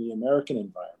idea in the American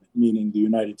environment, meaning the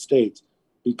United States,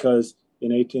 because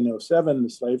in 1807 the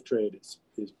slave trade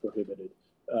is prohibited,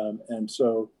 and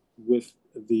so with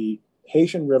the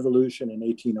Haitian Revolution in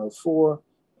 1804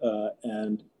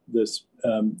 and this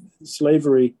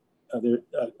slavery,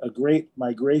 a great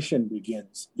migration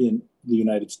begins in the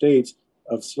United States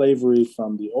of slavery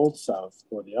from the Old South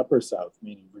or the Upper South,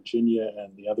 meaning Virginia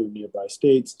and the other nearby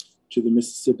states, to the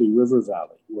Mississippi River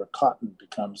Valley, where cotton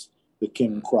becomes the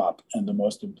king crop and the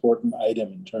most important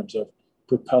item in terms of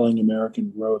propelling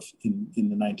American growth in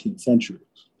the 19th century,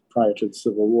 prior to the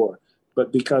Civil War.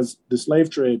 But because the slave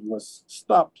trade was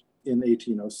stopped in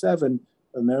 1807,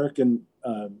 American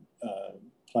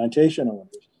plantation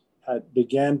owners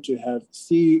began to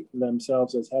see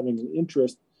themselves as having an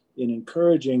interest in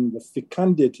encouraging the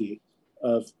fecundity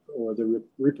or the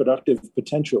reproductive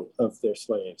potential of their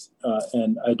slaves.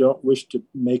 And I don't wish to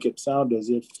make it sound as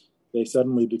if they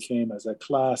suddenly became, as a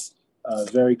class,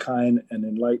 very kind and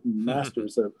enlightened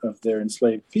masters of their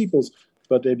enslaved peoples,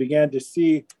 but they began to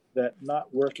see that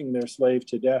not working their slave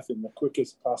to death in the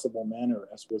quickest possible manner,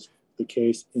 as was the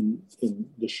case in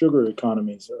the sugar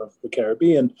economies of the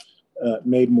Caribbean,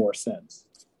 made more sense.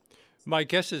 My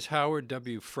guest is Howard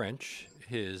W. French.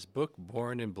 His book,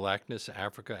 Born in Blackness,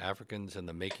 Africa, Africans, and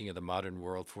the Making of the Modern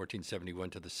World,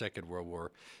 1471 to the Second World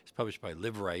War, is published by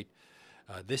Liveright.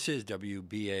 This is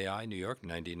WBAI New York,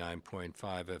 99.5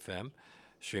 FM,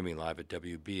 streaming live at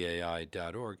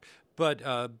WBAI.org.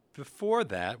 But before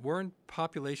that, weren't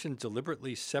populations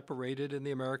deliberately separated in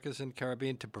the Americas and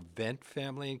Caribbean to prevent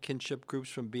family and kinship groups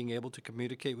from being able to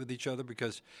communicate with each other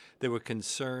because there were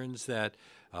concerns that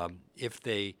if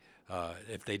they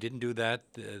didn't do that,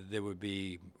 there would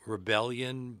be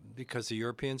rebellion because the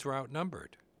Europeans were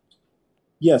outnumbered?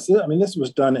 Yes, I mean, this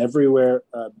was done everywhere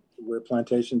where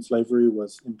plantation slavery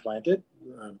was implanted,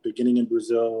 beginning in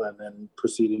Brazil and then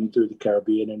proceeding through the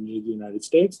Caribbean and the United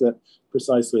States, that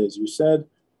precisely as you said,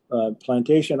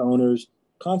 plantation owners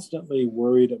constantly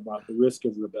worried about the risk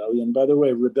of rebellion. By the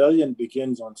way, rebellion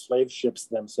begins on slave ships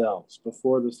themselves.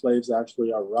 Before the slaves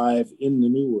actually arrive in the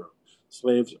New World,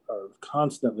 slaves are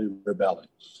constantly rebelling.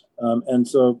 And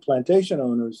so plantation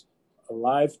owners,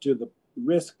 alive to the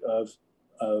risk of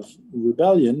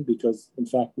rebellion, because in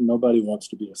fact, nobody wants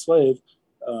to be a slave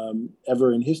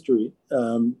ever in history.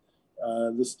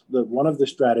 One of the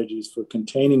strategies for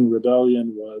containing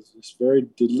rebellion was this very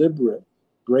deliberate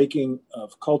breaking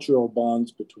of cultural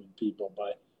bonds between people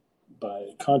by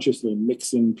consciously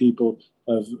mixing people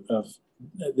of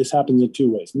this happens in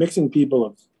two ways: mixing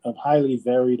people of highly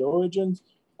varied origins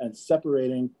and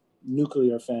separating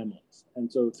nuclear families.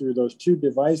 And so through those two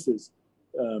devices,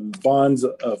 bonds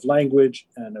of language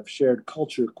and of shared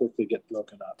culture quickly get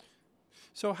broken up.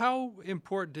 So how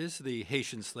important is the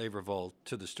Haitian slave revolt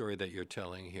to the story that you're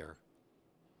telling here?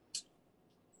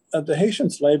 The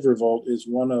Haitian slave revolt is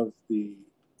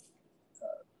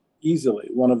easily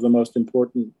one of the most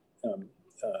important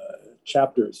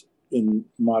chapters in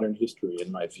modern history,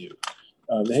 in my view.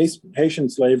 The Haitian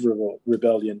slave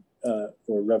rebellion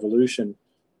or revolution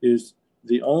is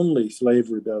the only slave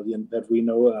rebellion that we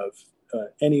know of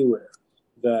anywhere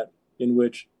in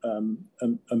which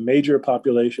a major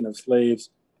population of slaves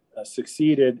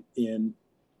succeeded in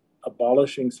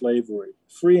abolishing slavery,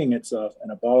 freeing itself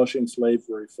and abolishing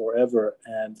slavery forever,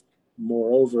 and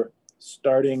moreover,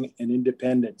 starting an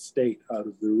independent state out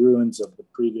of the ruins of the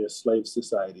previous slave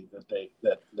society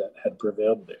that had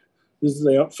prevailed there. This is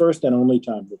the first and only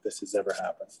time that this has ever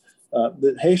happened.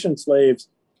 The Haitian slaves,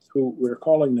 who we're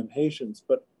calling them Haitians,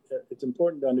 but it's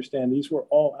important to understand these were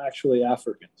all actually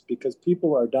Africans, because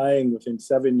people are dying within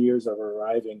 7 years of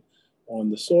arriving on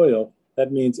the soil.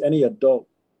 That means any adult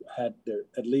had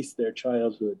at least their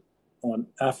childhood on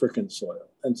African soil.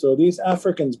 And so these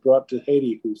Africans brought to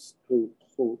Haiti, who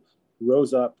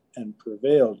rose up and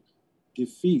prevailed,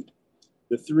 defeat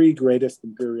the three greatest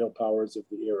imperial powers of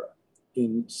the era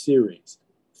in series.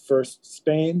 First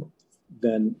Spain,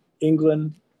 then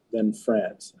England, then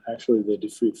France. Actually, they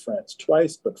defeat France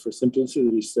twice, but for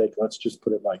simplicity's sake, let's just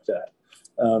put it like that.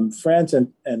 France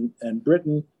and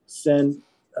Britain send,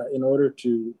 in order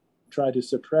to try to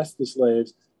suppress the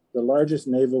slaves, the largest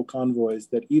naval convoys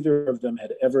that either of them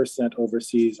had ever sent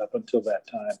overseas up until that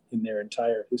time in their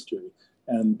entire history.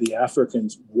 And the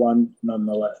Africans won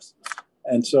nonetheless.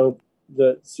 And so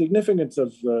the significance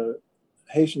of the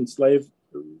Haitian slave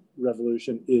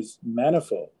revolution is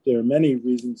manifold. There are many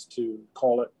reasons to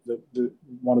call it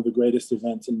one of the greatest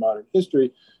events in modern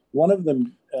history. One of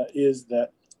them is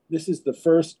that this is the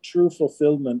first true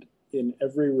fulfillment in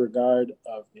every regard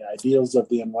of the ideals of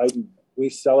the Enlightenment. We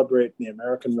celebrate the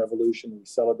American Revolution, we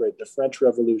celebrate the French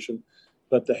Revolution,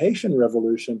 but the Haitian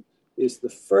Revolution is the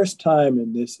first time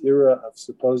in this era of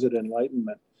supposed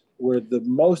enlightenment where the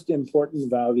most important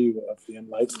value of the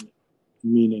Enlightenment,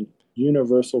 meaning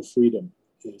universal freedom,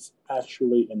 is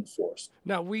actually enforced.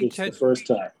 Now, the first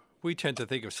time. We tend to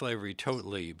think of slavery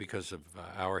totally because of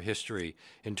our history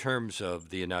in terms of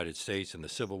the United States and the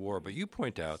Civil War, but you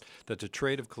point out that the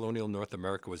trade of colonial North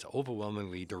America was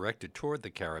overwhelmingly directed toward the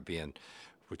Caribbean,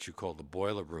 which you call the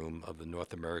boiler room of the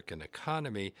North American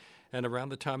economy. And around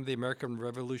the time of the American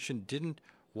Revolution, didn't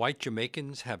white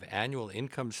Jamaicans have annual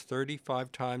incomes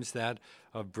 35 times that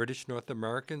of British North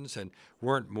Americans? And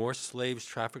weren't more slaves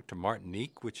trafficked to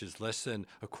Martinique, which is less than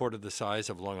a quarter the size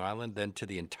of Long Island, than to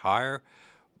the entire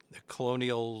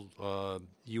colonial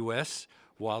U.S.,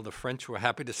 while the French were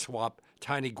happy to swap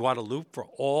tiny Guadeloupe for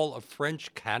all of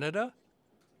French Canada?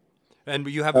 And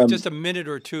you have just a minute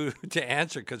or two to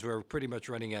answer because we're pretty much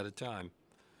running out of time.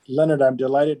 Leonard, I'm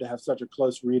delighted to have such a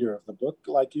close reader of the book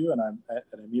like you, and I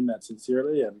mean that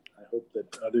sincerely, and I hope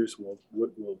that others will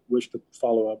wish to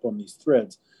follow up on these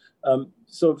threads.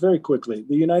 So very quickly,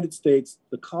 the United States,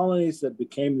 the colonies that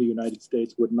became the United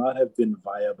States would not have been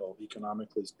viable,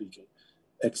 economically speaking,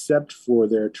 except for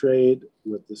their trade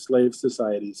with the slave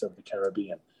societies of the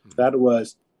Caribbean. That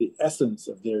was the essence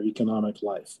of their economic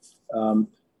life.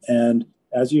 And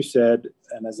as you said,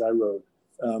 and as I wrote,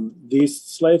 these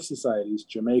slave societies,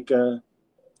 Jamaica,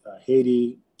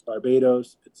 Haiti,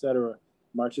 Barbados, etc.,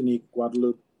 Martinique,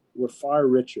 Guadeloupe, were far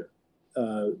richer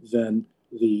than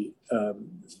the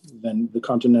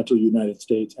continental United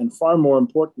States, and far more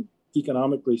important,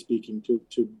 economically speaking,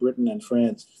 to Britain and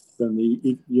France than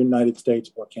the United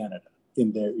States or Canada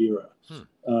in their era.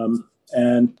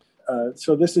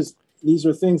 So these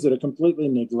are things that are completely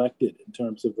neglected in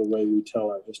terms of the way we tell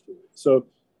our history.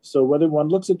 So whether one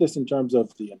looks at this in terms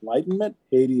of the Enlightenment,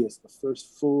 Haiti is the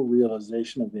first full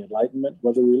realization of the Enlightenment.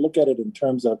 Whether we look at it in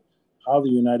terms of how the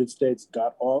United States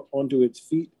got onto its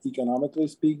feet, economically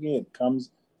speaking, it comes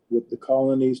with the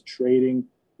colonies, trading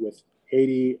with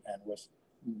Haiti and with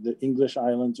the English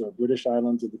islands or British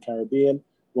islands of the Caribbean.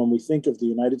 When we think of the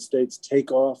United States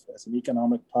takeoff as an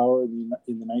economic power in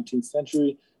the 19th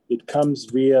century, it comes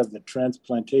via the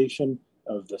transplantation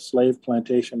of the slave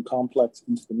plantation complex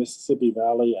into the Mississippi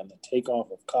Valley and the takeoff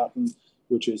of cotton,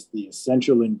 which is the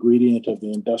essential ingredient of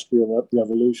the Industrial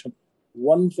Revolution.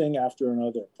 One thing after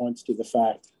another points to the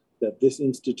fact that this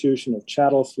institution of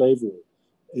chattel slavery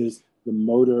is the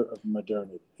motor of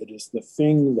modernity. It is the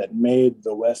thing that made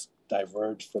the West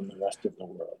diverge from the rest of the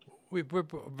world. We're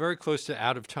very close to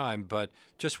out of time, but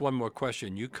just one more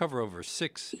question. You cover over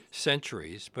 6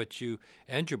 centuries, but you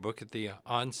end your book at the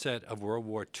onset of World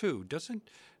War II. Doesn't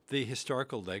the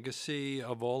historical legacy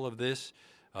of all of this,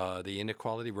 the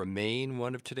inequality, remain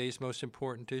one of today's most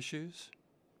important issues?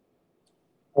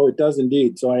 Oh, it does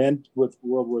indeed. So I end with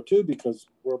World War II because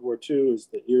World War II is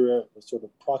the era, the sort of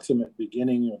proximate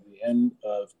beginning of the end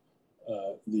of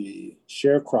the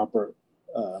sharecropper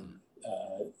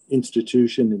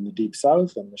institution in the Deep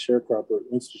South, and the sharecropper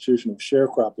institution of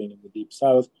sharecropping in the Deep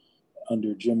South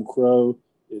under Jim Crow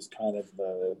is kind of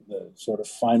the sort of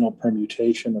final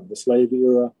permutation of the slave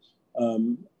era.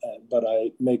 But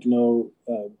I make no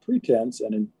pretense,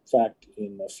 and in fact,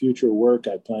 in a future work,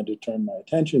 I plan to turn my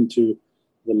attention to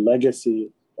the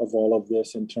legacy of all of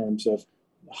this in terms of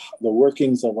the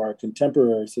workings of our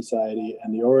contemporary society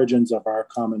and the origins of our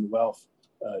commonwealth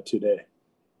today.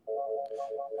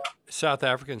 South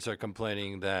Africans are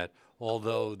complaining that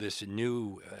although this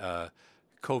new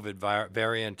COVID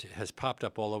variant has popped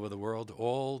up all over the world,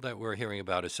 all that we're hearing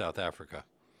about is South Africa.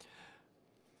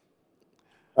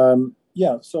 The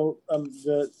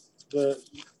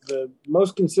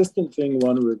most consistent thing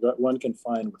one can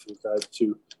find with regard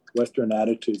to Western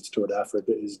attitudes toward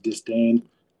Africa is disdain,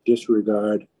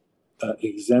 disregard,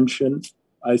 exemption,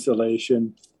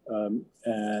 isolation,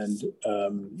 and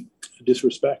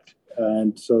disrespect.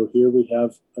 And so here we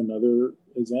have another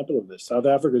example of this. South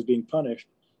Africa is being punished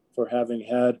for having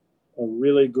had a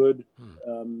really good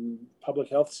public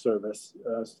health service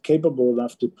capable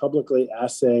enough to publicly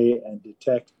assay and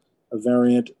detect a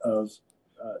variant of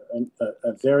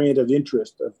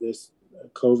interest of this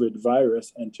COVID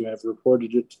virus and to have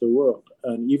reported it to the world.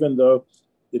 And even though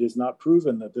it is not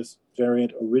proven that this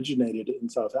variant originated in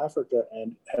South Africa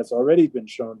and has already been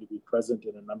shown to be present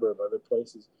in a number of other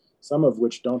places, some of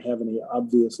which don't have any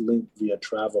obvious link via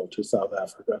travel to South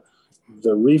Africa,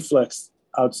 the reflex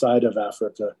outside of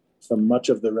Africa from much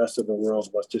of the rest of the world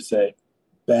was to say,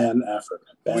 ban Africa,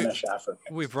 banish Africa.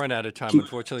 We've run out of time,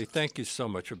 unfortunately. Thank you so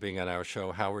much for being on our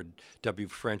show. Howard W.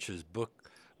 French's book,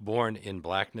 Born in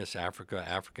Blackness, Africa,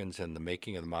 Africans, and the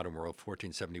Making of the Modern World,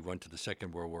 1471 to the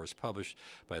Second World War, is published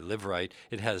by Liveright.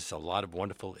 It has a lot of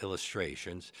wonderful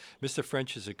illustrations. Mr.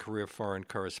 French is a career foreign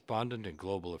correspondent and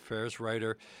global affairs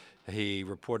writer. He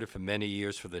reported for many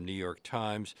years for the New York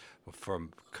Times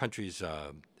from countries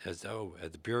as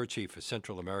the bureau chief for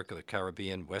Central America, the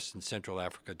Caribbean, West and Central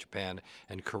Africa, Japan,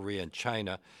 and Korea and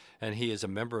China. And he is a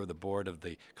member of the board of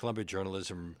the Columbia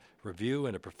Journalism Review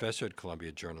and a professor at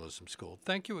Columbia Journalism School.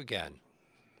 Thank you again.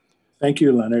 Thank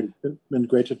you, Leonard. It's been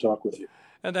great to talk with you.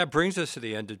 And that brings us to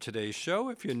the end of today's show.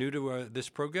 If you're new to this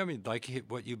program, you'd like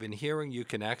what you've been hearing, you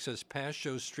can access past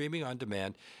shows streaming on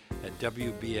demand at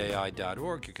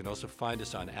WBAI.org. You can also find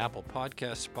us on Apple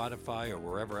Podcasts, Spotify, or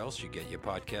wherever else you get your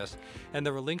podcasts. And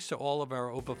there are links to all of our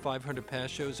over 500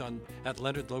 past shows at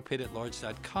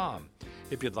LeonardLopate@large.com.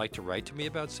 If you'd like to write to me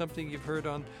about something you've heard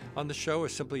on the show or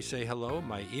simply say hello,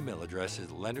 my email address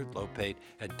is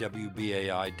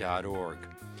leonardlopate@WBAI.org.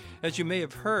 As you may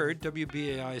have heard,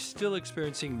 WBAI is still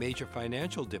experiencing major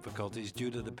financial difficulties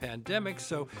due to the pandemic,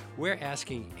 so we're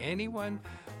asking anyone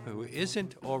who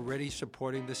isn't already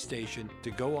supporting the station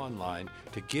to go online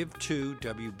to give to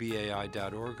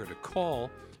WBAI.org or to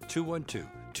call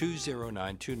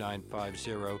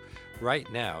 212-209-2950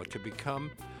 right now to become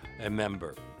a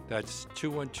member. That's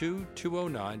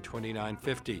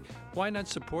 212-209-2950. Why not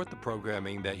support the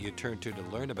programming that you turn to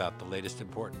learn about the latest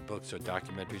important books or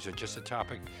documentaries or just a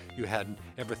topic you hadn't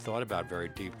ever thought about very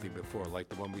deeply before, like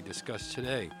the one we discussed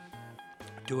today?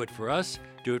 Do it for us,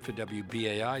 do it for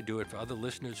WBAI, do it for other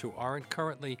listeners who aren't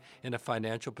currently in a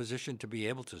financial position to be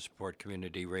able to support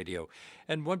community radio.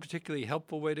 And one particularly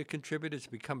helpful way to contribute is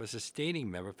to become a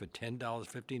sustaining member for $10,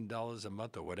 $15 a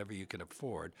month, or whatever you can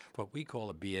afford, what we call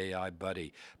a BAI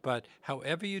buddy. But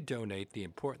however you donate, the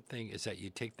important thing is that you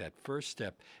take that first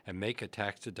step and make a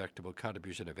tax-deductible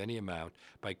contribution of any amount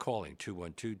by calling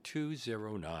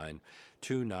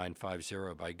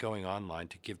 212-209-2950 by going online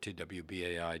to give to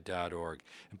WBAI.org.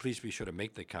 And please be sure to make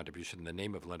make the contribution in the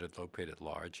name of Leonard Lopate at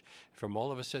large. From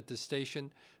all of us at this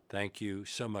station, thank you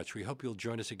so much. We hope you'll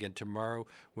join us again tomorrow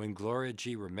when Gloria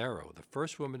G. Romero, the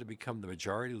first woman to become the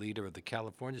majority leader of the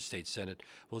California State Senate,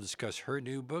 will discuss her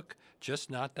new book, Just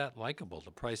Not That Likeable,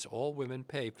 the price all women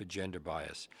pay for gender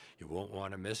bias. You won't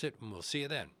want to miss it, and we'll see you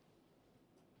then.